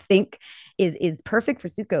performance that I think is perfect for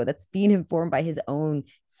Zuko. That's being informed by his own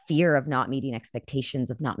fear of not meeting expectations,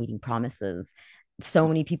 of not meeting promises. So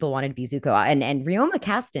many people wanted to be Zuko, and Ryoma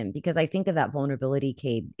cast him because I think of that vulnerability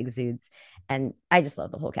Cade exudes, and I just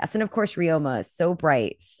love the whole cast. And of course, Ryoma is so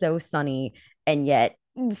bright, so sunny, and yet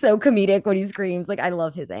so comedic when he screams. Like, I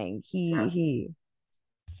love his ang. Yeah.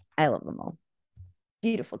 I love them all.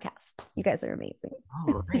 Beautiful cast. You guys are amazing.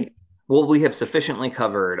 All right. Well, we have sufficiently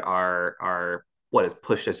covered our what has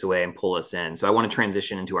pushed us away and pull us in. So I want to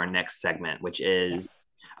transition into our next segment, which is Yes.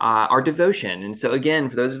 our devotion. And so, again,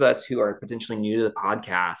 for those of us who are potentially new to the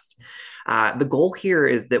podcast, the goal here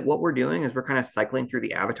is that what we're doing is we're kind of cycling through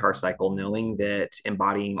the avatar cycle, knowing that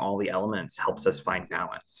embodying all the elements helps us find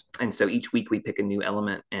balance. And so each week we pick a new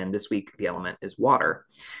element, and this week the element is water.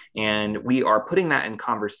 And we are putting that in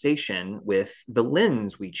conversation with the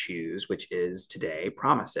lens we choose, which is today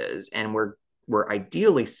promises. And we're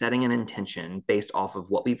ideally setting an intention based off of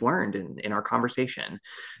what we've learned in our conversation.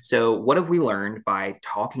 So, what have we learned by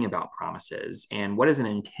talking about promises? And what is an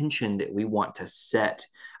intention that we want to set?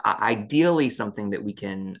 Ideally, something that we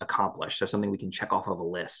can accomplish. So, something we can check off of a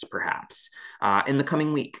list, perhaps, in the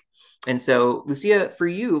coming week. And so, Lucia, for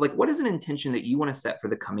you, like, what is an intention that you want to set for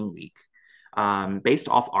the coming week? Based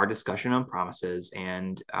off our discussion on promises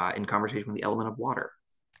and in conversation with the element of water.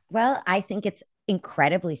 Well, I think it's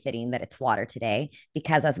incredibly fitting that it's water today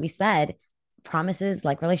because, as we said, promises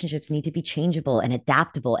like relationships need to be changeable and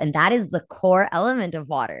adaptable. And that is the core element of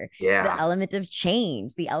water, the Yeah. element of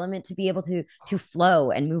change, the element to be able to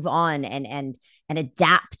flow and move on and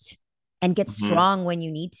adapt and get Mhm. strong when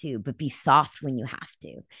you need to, but be soft when you have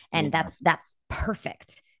to. And Yeah. that's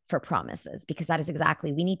perfect for promises because that is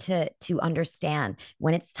exactly we need to understand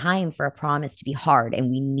when it's time for a promise to be hard and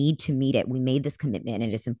we need to meet it. We made this commitment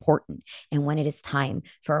and it is important. And when it is time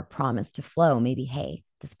for a promise to flow, maybe, hey,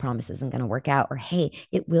 this promise isn't going to work out, or hey,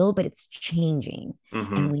 it will, but it's changing. And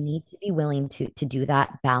Hmm. we need to be willing to do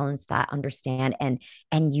that, balance that, understand,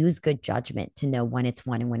 and use good judgment to know when it's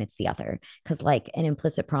one and when it's the other. Because like an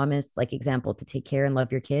implicit promise, like example, to take care and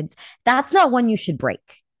love your kids, that's not one you should break.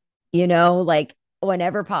 Like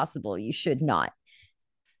whenever possible, you should not.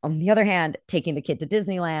 On the other hand, taking the kid to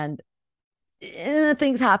Disneyland,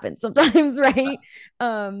 things happen sometimes, right?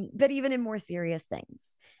 But even in more serious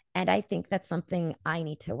things. And I think that's something I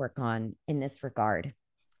need to work on in this regard,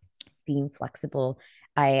 being flexible.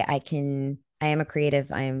 I am a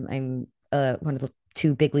creative. I'm one of the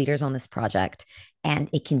two big leaders on this project. And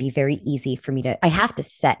it can be very easy for me I have to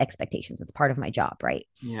set expectations. It's part of my job, right?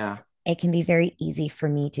 Yeah. It can be very easy for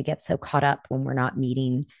me to get so caught up when we're not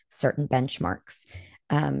meeting certain benchmarks.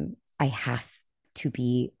 I have to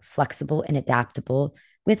be flexible and adaptable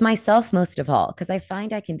with myself most of all, because I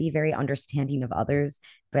find I can be very understanding of others,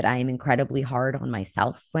 but I am incredibly hard on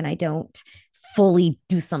myself when I don't fully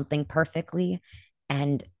do something perfectly.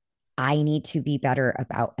 And I need to be better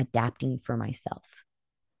about adapting for myself.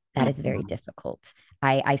 That is very Mhm. difficult.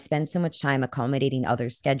 I spend so much time accommodating other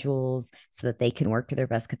schedules so that they can work to their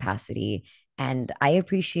best capacity. And I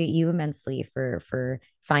appreciate you immensely for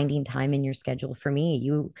finding time in your schedule for me.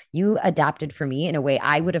 You adapted for me in a way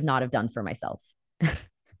I would have not have done for myself.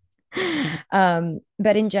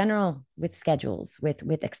 But in general, with schedules,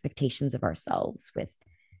 with expectations of ourselves, with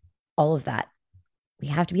all of that, we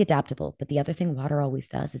have to be adaptable. But the other thing water always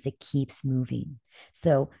does is it keeps moving.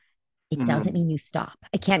 So it doesn't Mhm. mean you stop.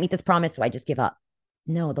 I can't meet this promise, so I just give up.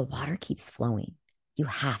 No, the water keeps flowing. You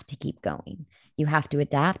have to keep going. You have to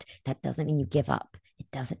adapt. That doesn't mean you give up. It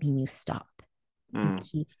doesn't mean you stop. You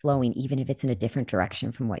Mm. keep flowing, even if it's in a different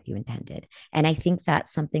direction from what you intended. And I think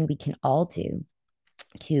that's something we can all do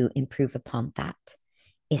to improve upon that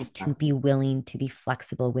is Okay. to be willing to be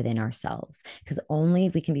flexible within ourselves. Because only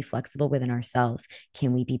if we can be flexible within ourselves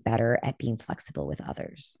can we be better at being flexible with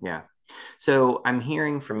others. Yeah. So I'm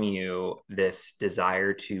hearing from you this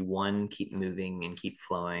desire to one, keep moving and keep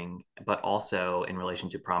flowing, but also in relation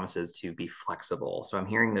to promises to be flexible. So I'm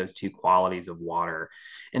hearing those two qualities of water.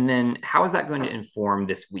 And then how is that going to inform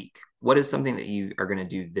this week? What is something that you are going to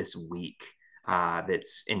do this week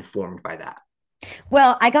that's informed by that?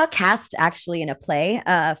 Well, I got cast actually in a play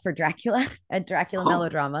for Dracula, a Dracula Oh,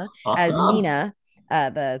 melodrama as awesome. Mina,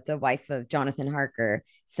 the wife of Jonathan Harker.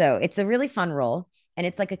 So it's a really fun role. And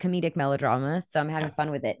it's like a comedic melodrama. So I'm having Yeah.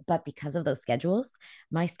 fun with it. But because of those schedules,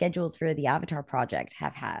 my schedules for the Avatar project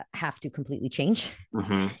have to completely change.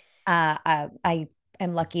 Hmm. I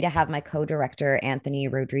am lucky to have my co-director Anthony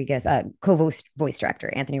Rodriguez, co-voice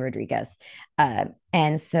director Anthony Rodriguez,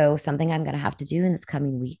 and so something I'm going to have to do in this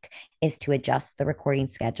coming week is to adjust the recording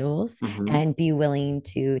schedules Hmm. and be willing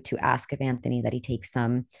to ask of Anthony that he takes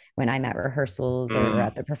some when I'm at rehearsals or Mm,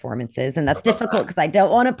 at the performances, and I that's love difficult that. because I don't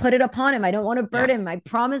want to put it upon him. I don't want to Yeah, burden him. I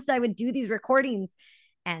promised I would do these recordings,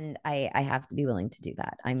 and I have to be willing to do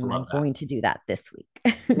that. I I'm love that. going to do that this week.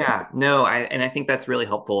 Yeah, no, I think that's really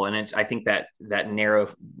helpful, and I think that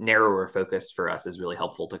narrower focus for us is really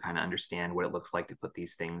helpful to kind of understand what it looks like to put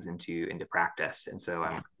these things into practice. And so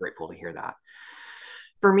I'm Yeah. grateful to hear that.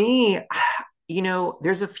 For me,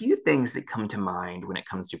 there's a few things that come to mind when it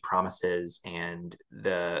comes to promises and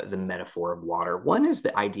the metaphor of water. One is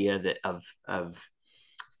the idea that of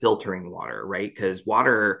filtering water, right? Because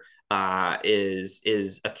water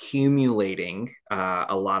is accumulating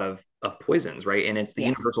a lot of poisons, right? And it's the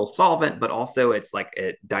Yes. universal solvent, but also it's like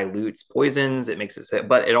it dilutes poisons. It makes it sick,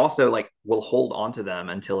 but it also like will hold onto them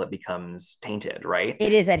until it becomes tainted, right?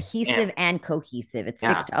 It is And adhesive and cohesive. It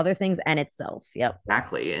sticks yeah, to other things and itself. Yep.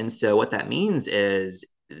 exactly. And so what that means is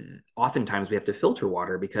oftentimes we have to filter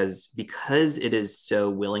water because it is so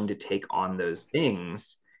willing to take on those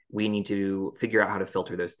things. We need to figure out how to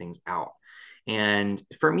filter those things out. And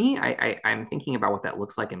for me, I'm thinking about what that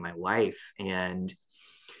looks like in my life, and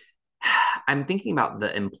I'm thinking about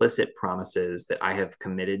the implicit promises that I have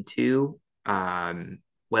committed to,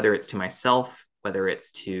 whether it's to myself, whether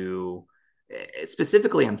it's to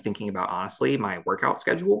specifically, I'm thinking about honestly my workout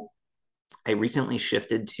schedule. I recently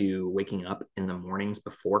shifted to waking up in the mornings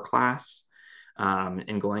before class,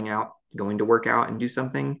 and going to work out and do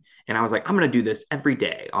something. And I was like, I'm going to do this every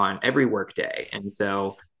day on every work day. And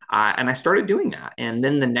so, and I started doing that. And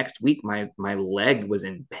then the next week, my leg was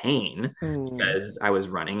in pain Ooh, because I was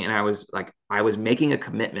running, and I was making a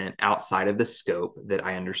commitment outside of the scope that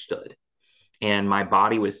I understood, and my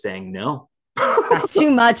body was saying no. that's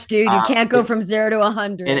too much, dude. You uh, can't go from 0 to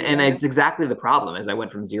 100. and Yep. it's exactly the problem is I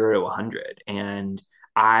went from 0 to 100, and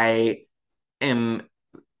I am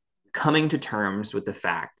coming to terms with the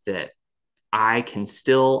fact that I can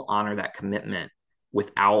still honor that commitment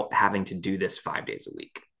without having to do this 5 days a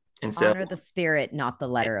week. And so Honor the spirit, not the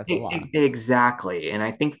letter of the law. exactly. And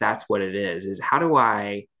I think that's what it is how do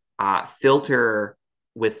I filter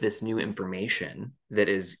with this new information that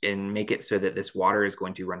is and make it so that this water is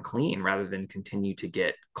going to run clean rather than continue to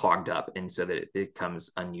get clogged up and so that it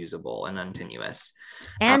becomes unusable and untenuous. Uh,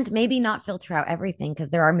 And maybe not filter out everything because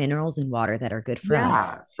there are minerals in water that are good for us.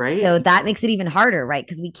 yeah, right. So that makes it even harder, right?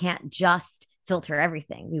 Because we can't just filter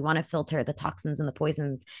everything. We want to filter the toxins and the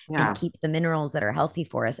poisons and Yeah. keep the minerals that are healthy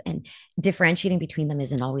for us. And differentiating between them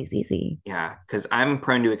isn't always easy. Yeah, because I'm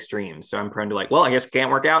prone to extremes. So I'm prone to like, well, I guess I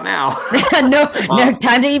can't work out now. No, no um,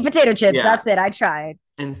 time to eat potato chips. yeah. That's it. I tried.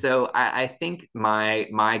 And so I think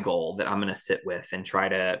my goal that I'm going to sit with and try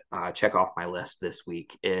to check off my list this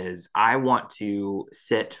week is I want to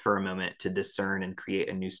sit for a moment to discern and create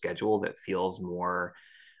a new schedule that feels more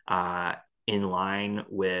uh, in line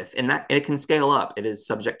with, and that it can scale up. It is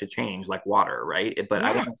subject to change like water, right? But I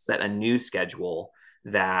Yeah. want to set a new schedule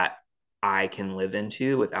that I can live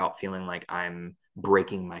into without feeling like I'm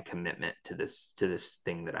breaking my commitment to this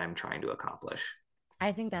thing that I'm trying to accomplish.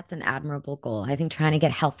 I think that's an admirable goal. I think trying to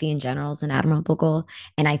get healthy in general is an admirable goal.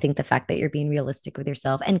 And I think the fact that you're being realistic with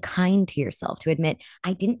yourself and kind to yourself to admit,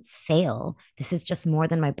 I didn't fail. This is just more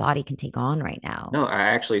than my body can take on right now. No, I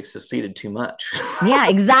actually succeeded too much. Yeah,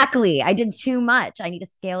 exactly. I did too much. I need to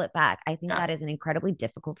scale it back. I think Yeah, that is an incredibly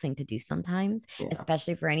difficult thing to do sometimes, yeah,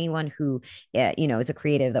 especially for anyone who, is a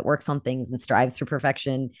creative that works on things and strives for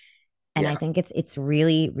perfection. And I yeah, think it's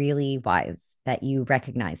really, really wise that you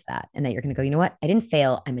recognize that and that you're going to go, you know what? I didn't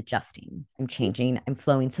fail. I'm adjusting. I'm changing. I'm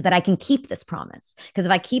flowing so that I can keep this promise. Because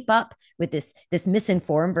if I keep up with this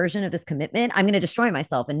misinformed version of this commitment, I'm going to destroy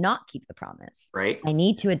myself and not keep the promise. right. I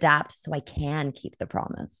need to adapt so I can keep the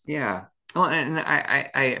promise. Yeah. Well, and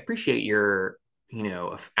I appreciate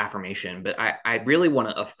affirmation, but I really want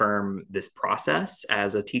to affirm this process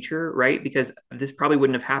as a teacher, right? Because this probably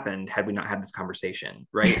wouldn't have happened had we not had this conversation,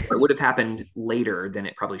 right? Or it would have happened later than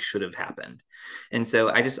it probably should have happened. And so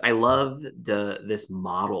I love this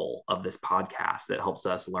model of this podcast that helps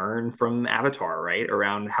us learn from Avatar, right?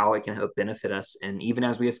 Around how it can help benefit us. And even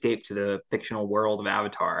as we escape to the fictional world of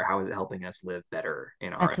Avatar, how is it helping us live better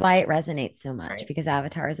in our, That's why it resonates so much right? because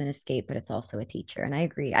Avatar is an escape, but it's also a teacher. And I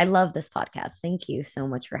agree. I love this podcast. Thank you so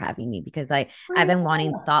much for having me because I've been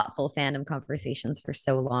wanting thoughtful fandom conversations for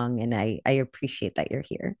so long, and I appreciate that you're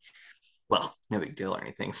here. Well, no big deal or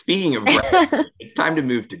anything. Speaking of gratitude, it's time to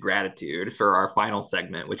move to gratitude for our final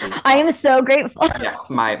segment, which is I am so grateful. yeah,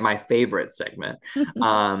 my favorite segment.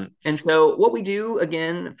 And so what we do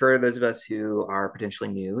again for those of us who are potentially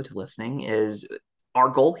new to listening is our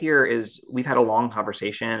goal here is we've had a long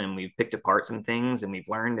conversation and we've picked apart some things and we've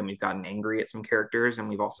learned and we've gotten angry at some characters and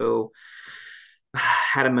we've also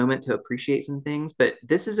had a moment to appreciate some things, but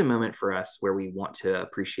this is a moment for us where we want to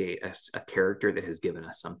appreciate a character that has given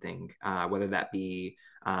us something, whether that be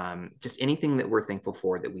just anything that we're thankful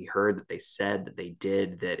for that we heard, that they said, that they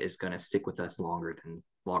did, that is going to stick with us longer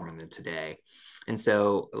than today. And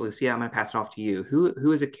so, Lucia, I'm going to pass it off to you.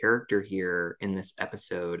 Who is a character here in this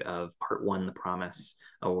episode of Part One, The Promise,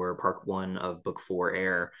 or Part One of Book Four,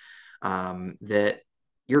 Air, that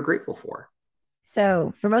you're grateful for?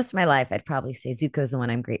 So, for most of my life, I'd probably say Zuko's the one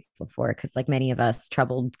I'm grateful for because, like many of us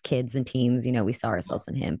troubled kids and teens, we saw ourselves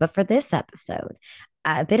in him. But for this episode,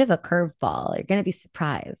 a bit of a curveball. You're going to be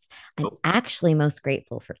surprised. I'm Oh, actually most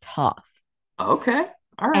grateful for Toph. okay.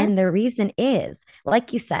 All right. And the reason is,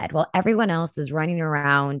 like you said, while everyone else is running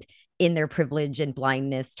around in their privilege and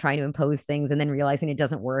blindness, trying to impose things and then realizing it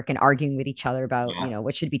doesn't work and arguing with each other about, Yeah.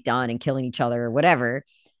 what should be done and killing each other or whatever,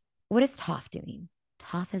 what is Toph doing?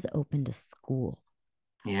 Toph has opened a school.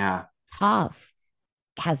 Yeah. Toph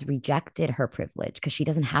has rejected her privilege because she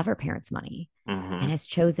doesn't have her parents' money and Hmm. has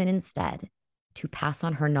chosen instead to pass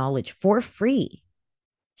on her knowledge for free.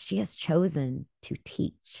 She has chosen to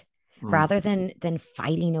teach Mm. rather than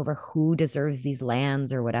fighting over who deserves these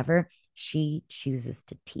lands or whatever. She chooses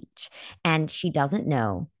to teach, and she doesn't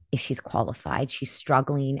know if she's qualified. She's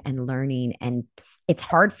struggling and learning, and it's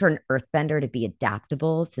hard for an earthbender to be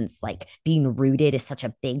adaptable since like being rooted is such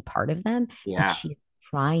a big part of them, but Yeah. she's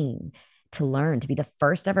trying to learn to be the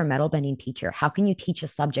first ever metal bending teacher. How can you teach a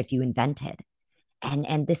subject you invented?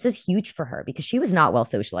 And this is huge for her because she was not well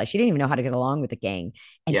socialized. She didn't even know how to get along with the gang,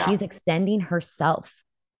 and Yeah. she's extending herself.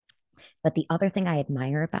 But the other thing I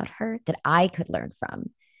admire about her that I could learn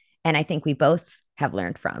from, and I think we both have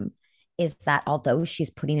learned from, is that although she's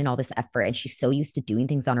putting in all this effort and she's so used to doing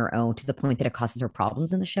things on her own to the point that it causes her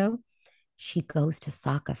problems in the show, she goes to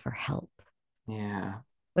Sokka for help. Yeah.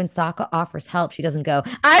 When Sokka offers help, she doesn't go,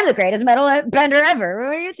 I'm the greatest metal bender ever.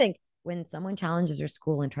 What do you think? When someone challenges her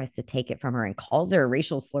school and tries to take it from her and calls her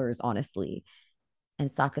racial slurs, honestly, and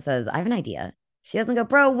Sokka says, I have an idea. She doesn't go,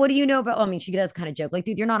 bro, what do you know about? Well, I mean, she does kind of joke, like,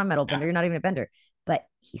 dude, you're not a metal Yeah. bender. You're not even a bender. But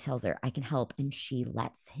he tells her, I can help. And she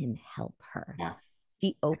lets him help her. Yeah.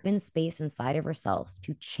 She opens space inside of herself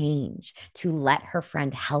to change, to let her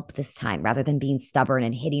friend help this time rather than being stubborn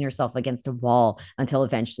and hitting herself against a wall until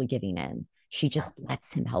eventually giving in. She just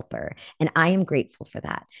lets him help her. And I am grateful for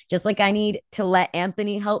that. Just like I need to let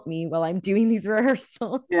Anthony help me while I'm doing these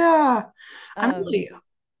rehearsals. Yeah. I'm Um, really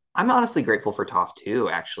I'm honestly grateful for Toph too,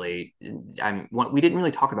 actually. We didn't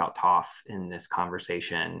really talk about Toph in this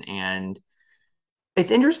conversation. And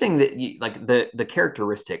it's interesting that like the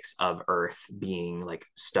characteristics of Earth being like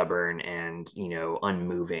stubborn and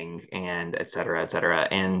unmoving and et cetera, et cetera.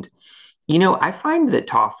 And I find that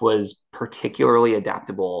Toph was particularly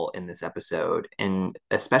adaptable in this episode, and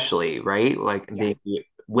especially right, like yeah. the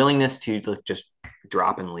willingness to like, just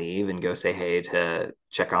drop and leave and go say hey to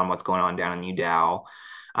check on what's going on down in Udao.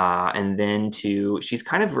 And then she's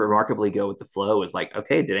kind of remarkably go with the flow is like,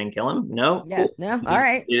 okay, did I kill him? No, Yeah. cool. No. All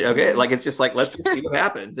right. Okay, like it's just like let's just see what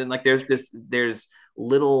happens. And like there's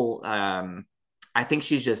little I think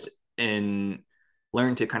she's just in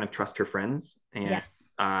learn to kind of trust her friends, and Yes.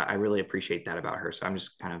 I really appreciate that about her. So I'm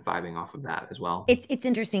just kind of vibing off of that as well. It's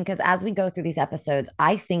interesting because as we go through these episodes,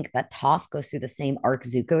 I think that Toph goes through the same arc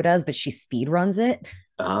Zuko does, but she speed runs it.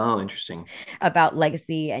 Oh, interesting. About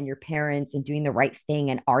legacy and your parents and doing the right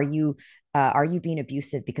thing, and are you being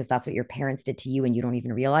abusive because that's what your parents did to you and you don't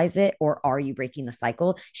even realize it, or are you breaking the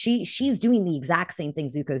cycle? She's doing the exact same thing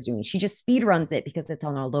Zuko's doing. She just speed runs it because it's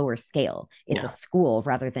on a lower scale. It's a Yeah. school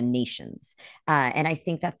rather than nations. And I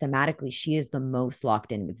think that thematically she is the most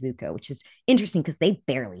locked in with Zuko, which is interesting because they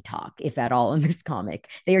barely talk, if at all, in this comic.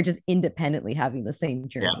 They are just independently having the same Yeah.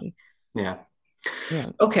 journey. Yeah. Yeah.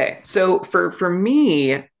 Okay, so for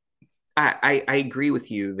me, I agree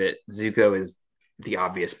with you that Zuko is the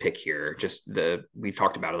obvious pick here. Just we've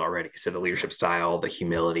talked about it already. So the leadership style, the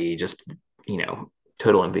humility, just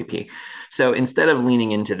total MVP. So instead of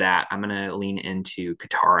leaning into that, I'm gonna lean into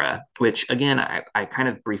Katara, which again I kind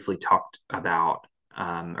of briefly talked about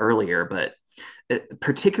earlier, but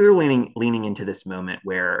particularly leaning into this moment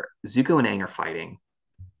where Zuko and Aang are fighting,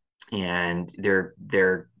 and they're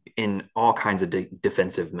in all kinds of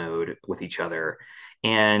defensive mode with each other,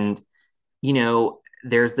 and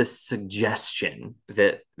there's this suggestion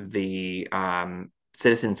that the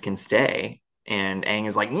citizens can stay. And Aang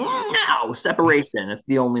is like, no, separation. It's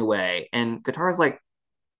the only way. And Katara's like,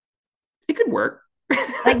 it could work.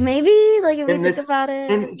 Like maybe, like if we and think this, about it.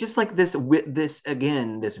 and just like this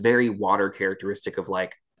again, this very water characteristic of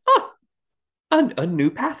like, oh, a new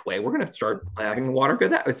pathway. We're gonna start having water go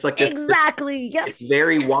that. It's like this Exactly. Yes. it's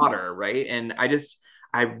very water, right? And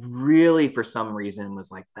I really, for some reason,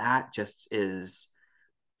 was like, that just is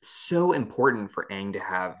so important for Aang to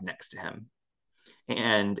have next to him.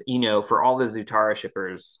 And for all the Zutara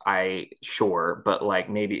shippers, but like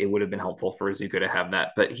maybe it would have been helpful for Zuko to have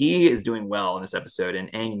that. But he is doing well in this episode, and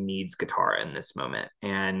Aang needs Katara in this moment.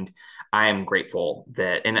 And I am grateful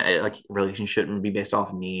that, and like, relationship shouldn't be based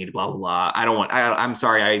off need, blah blah blah. I don't want. I'm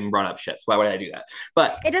sorry, I even brought up ships. Why would I do that?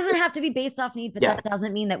 But It doesn't have to be based off need, but yeah, that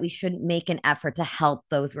doesn't mean that we shouldn't make an effort to help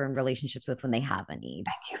those we're in relationships with when they have a need.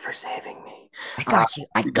 thank you for saving me. I Uh, got you.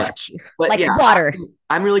 I got you. but Like yeah, water.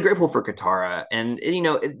 I'm really grateful for Katara. And,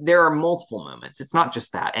 there are multiple moments. It's not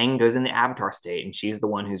just that. Aang goes in the Avatar state, and she's the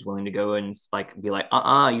one who's willing to go and like be like,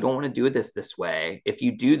 you don't want to do this way. If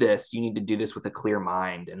you do this, you need to do this with a clear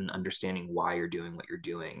mind and understanding why you're doing what you're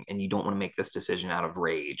doing. And you don't want to make this decision out of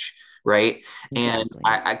rage. Right. And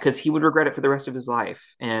Exactly. because he would regret it for the rest of his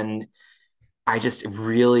life. And I just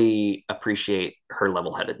really appreciate her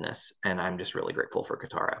level headedness. And I'm just really grateful for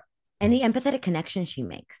Katara. And the empathetic connection she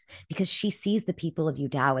makes because she sees the people of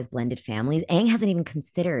Udao as blended families. Aang hasn't even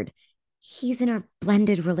considered he's in a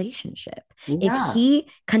blended relationship. If Yeah. he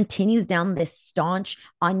continues down this staunch,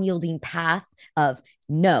 unyielding path of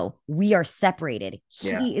no, we are separated,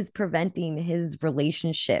 Yeah. he is preventing his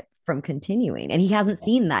relationship from continuing. And he hasn't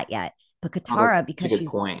seen that yet. But Oh, Katara, that's a because good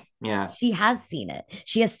point. Yeah. she has seen it.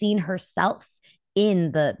 She has seen herself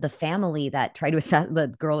in the family that tried to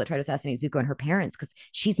the girl that tried to assassinate Zuko and her parents because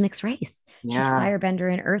she's mixed race. She's Yeah.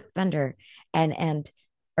 Firebender and Earthbender and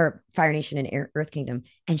or Fire Nation and Earth Kingdom,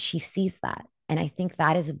 and she sees that. And I think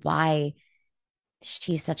that is why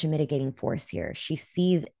she's such a mitigating force here. She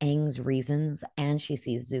sees Aang's reasons and she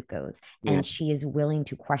sees Zuko's, Yeah. and she is willing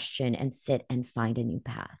to question and sit and find a new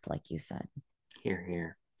path, like you said. Here,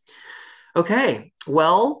 here. Okay.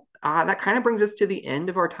 Well, that kind of brings us to the end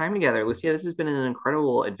of our time together. Lucia, this has been an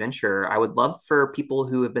incredible adventure. I would love for people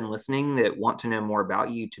who have been listening that want to know more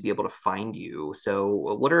about you to be able to find you. So,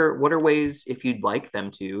 what are ways, if you'd like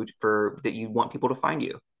them to, for that you want people to find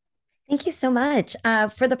you? Thank you so much.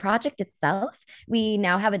 For the project itself, we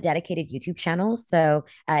now have a dedicated YouTube channel. So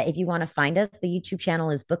if you want to find us, the YouTube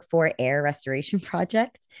channel is Book 4 Air Restoration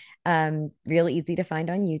Project. Real easy to find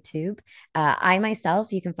on YouTube. I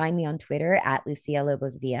myself, you can find me on Twitter at Lucia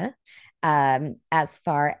Lobos Villa. As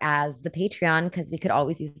far as the Patreon, because we could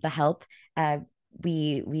always use the help.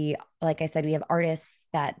 We like I said, we have artists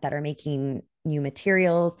that are making new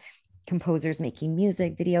materials, composers making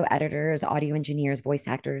music, video editors, audio engineers, voice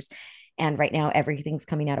actors. And right now, everything's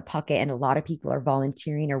coming out of pocket, and a lot of people are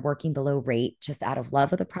volunteering or working below rate just out of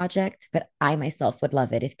love of the project. But I myself would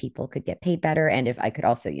love it if people could get paid better, and if I could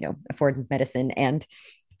also, afford medicine and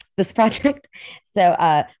this project.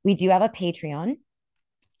 So we do have a Patreon.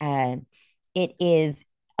 Uh, it is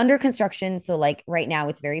under construction. So, like right now,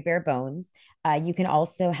 it's very bare bones. You can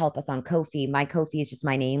also help us on Ko-fi. My Ko-fi is just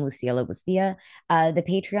my name, Lucila Lobos Villa. The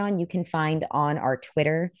Patreon you can find on our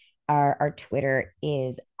Twitter. Our Twitter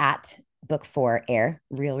is at Book4Air.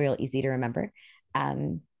 Real easy to remember.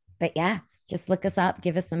 But yeah, just look us up,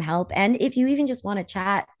 give us some help. And if you even just want to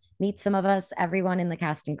chat, meet some of us, everyone in the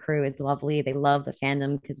cast and crew is lovely. They love the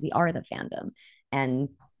fandom because we are the fandom. And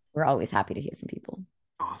we're always happy to hear from people.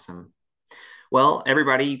 Awesome. Well,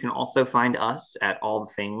 everybody, you can also find us at all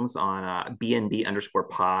the things on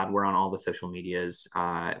BNB_pod. We're on all the social medias.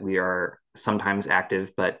 We are sometimes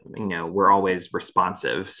active, but we're always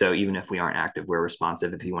responsive. So even if we aren't active, we're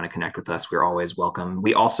responsive. If you want to connect with us, we're always welcome.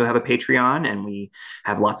 We also have a Patreon, and we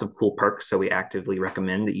have lots of cool perks. So we actively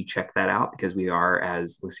recommend that you check that out, because we are,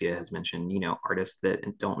 as Lucia has mentioned, artists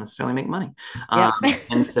that don't necessarily make money. Yep.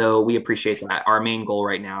 And so we appreciate that. Our main goal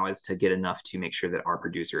right now is to get enough to make sure that our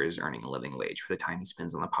producer is earning a living wage for the time he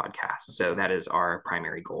spends on the podcast. So that is our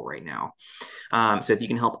primary goal right now. So if you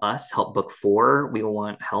can help us help Book 4, we will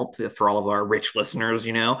want help for all of our rich listeners,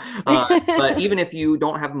 but even if you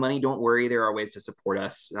don't have money, don't worry. There are ways to support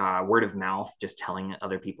us. Word of mouth, just telling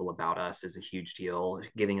other people about us, is a huge deal.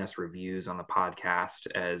 Giving us reviews on the podcast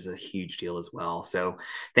is a huge deal as well. So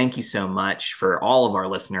thank you so much for all of our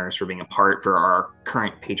listeners for being a part, for our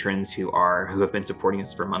current patrons who have been supporting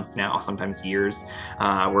us for months now, sometimes years.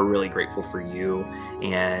 We're really grateful for you.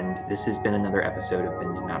 And this has been another episode of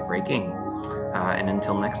Bending Not Breaking. And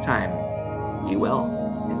until next time, be well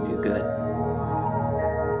and do good.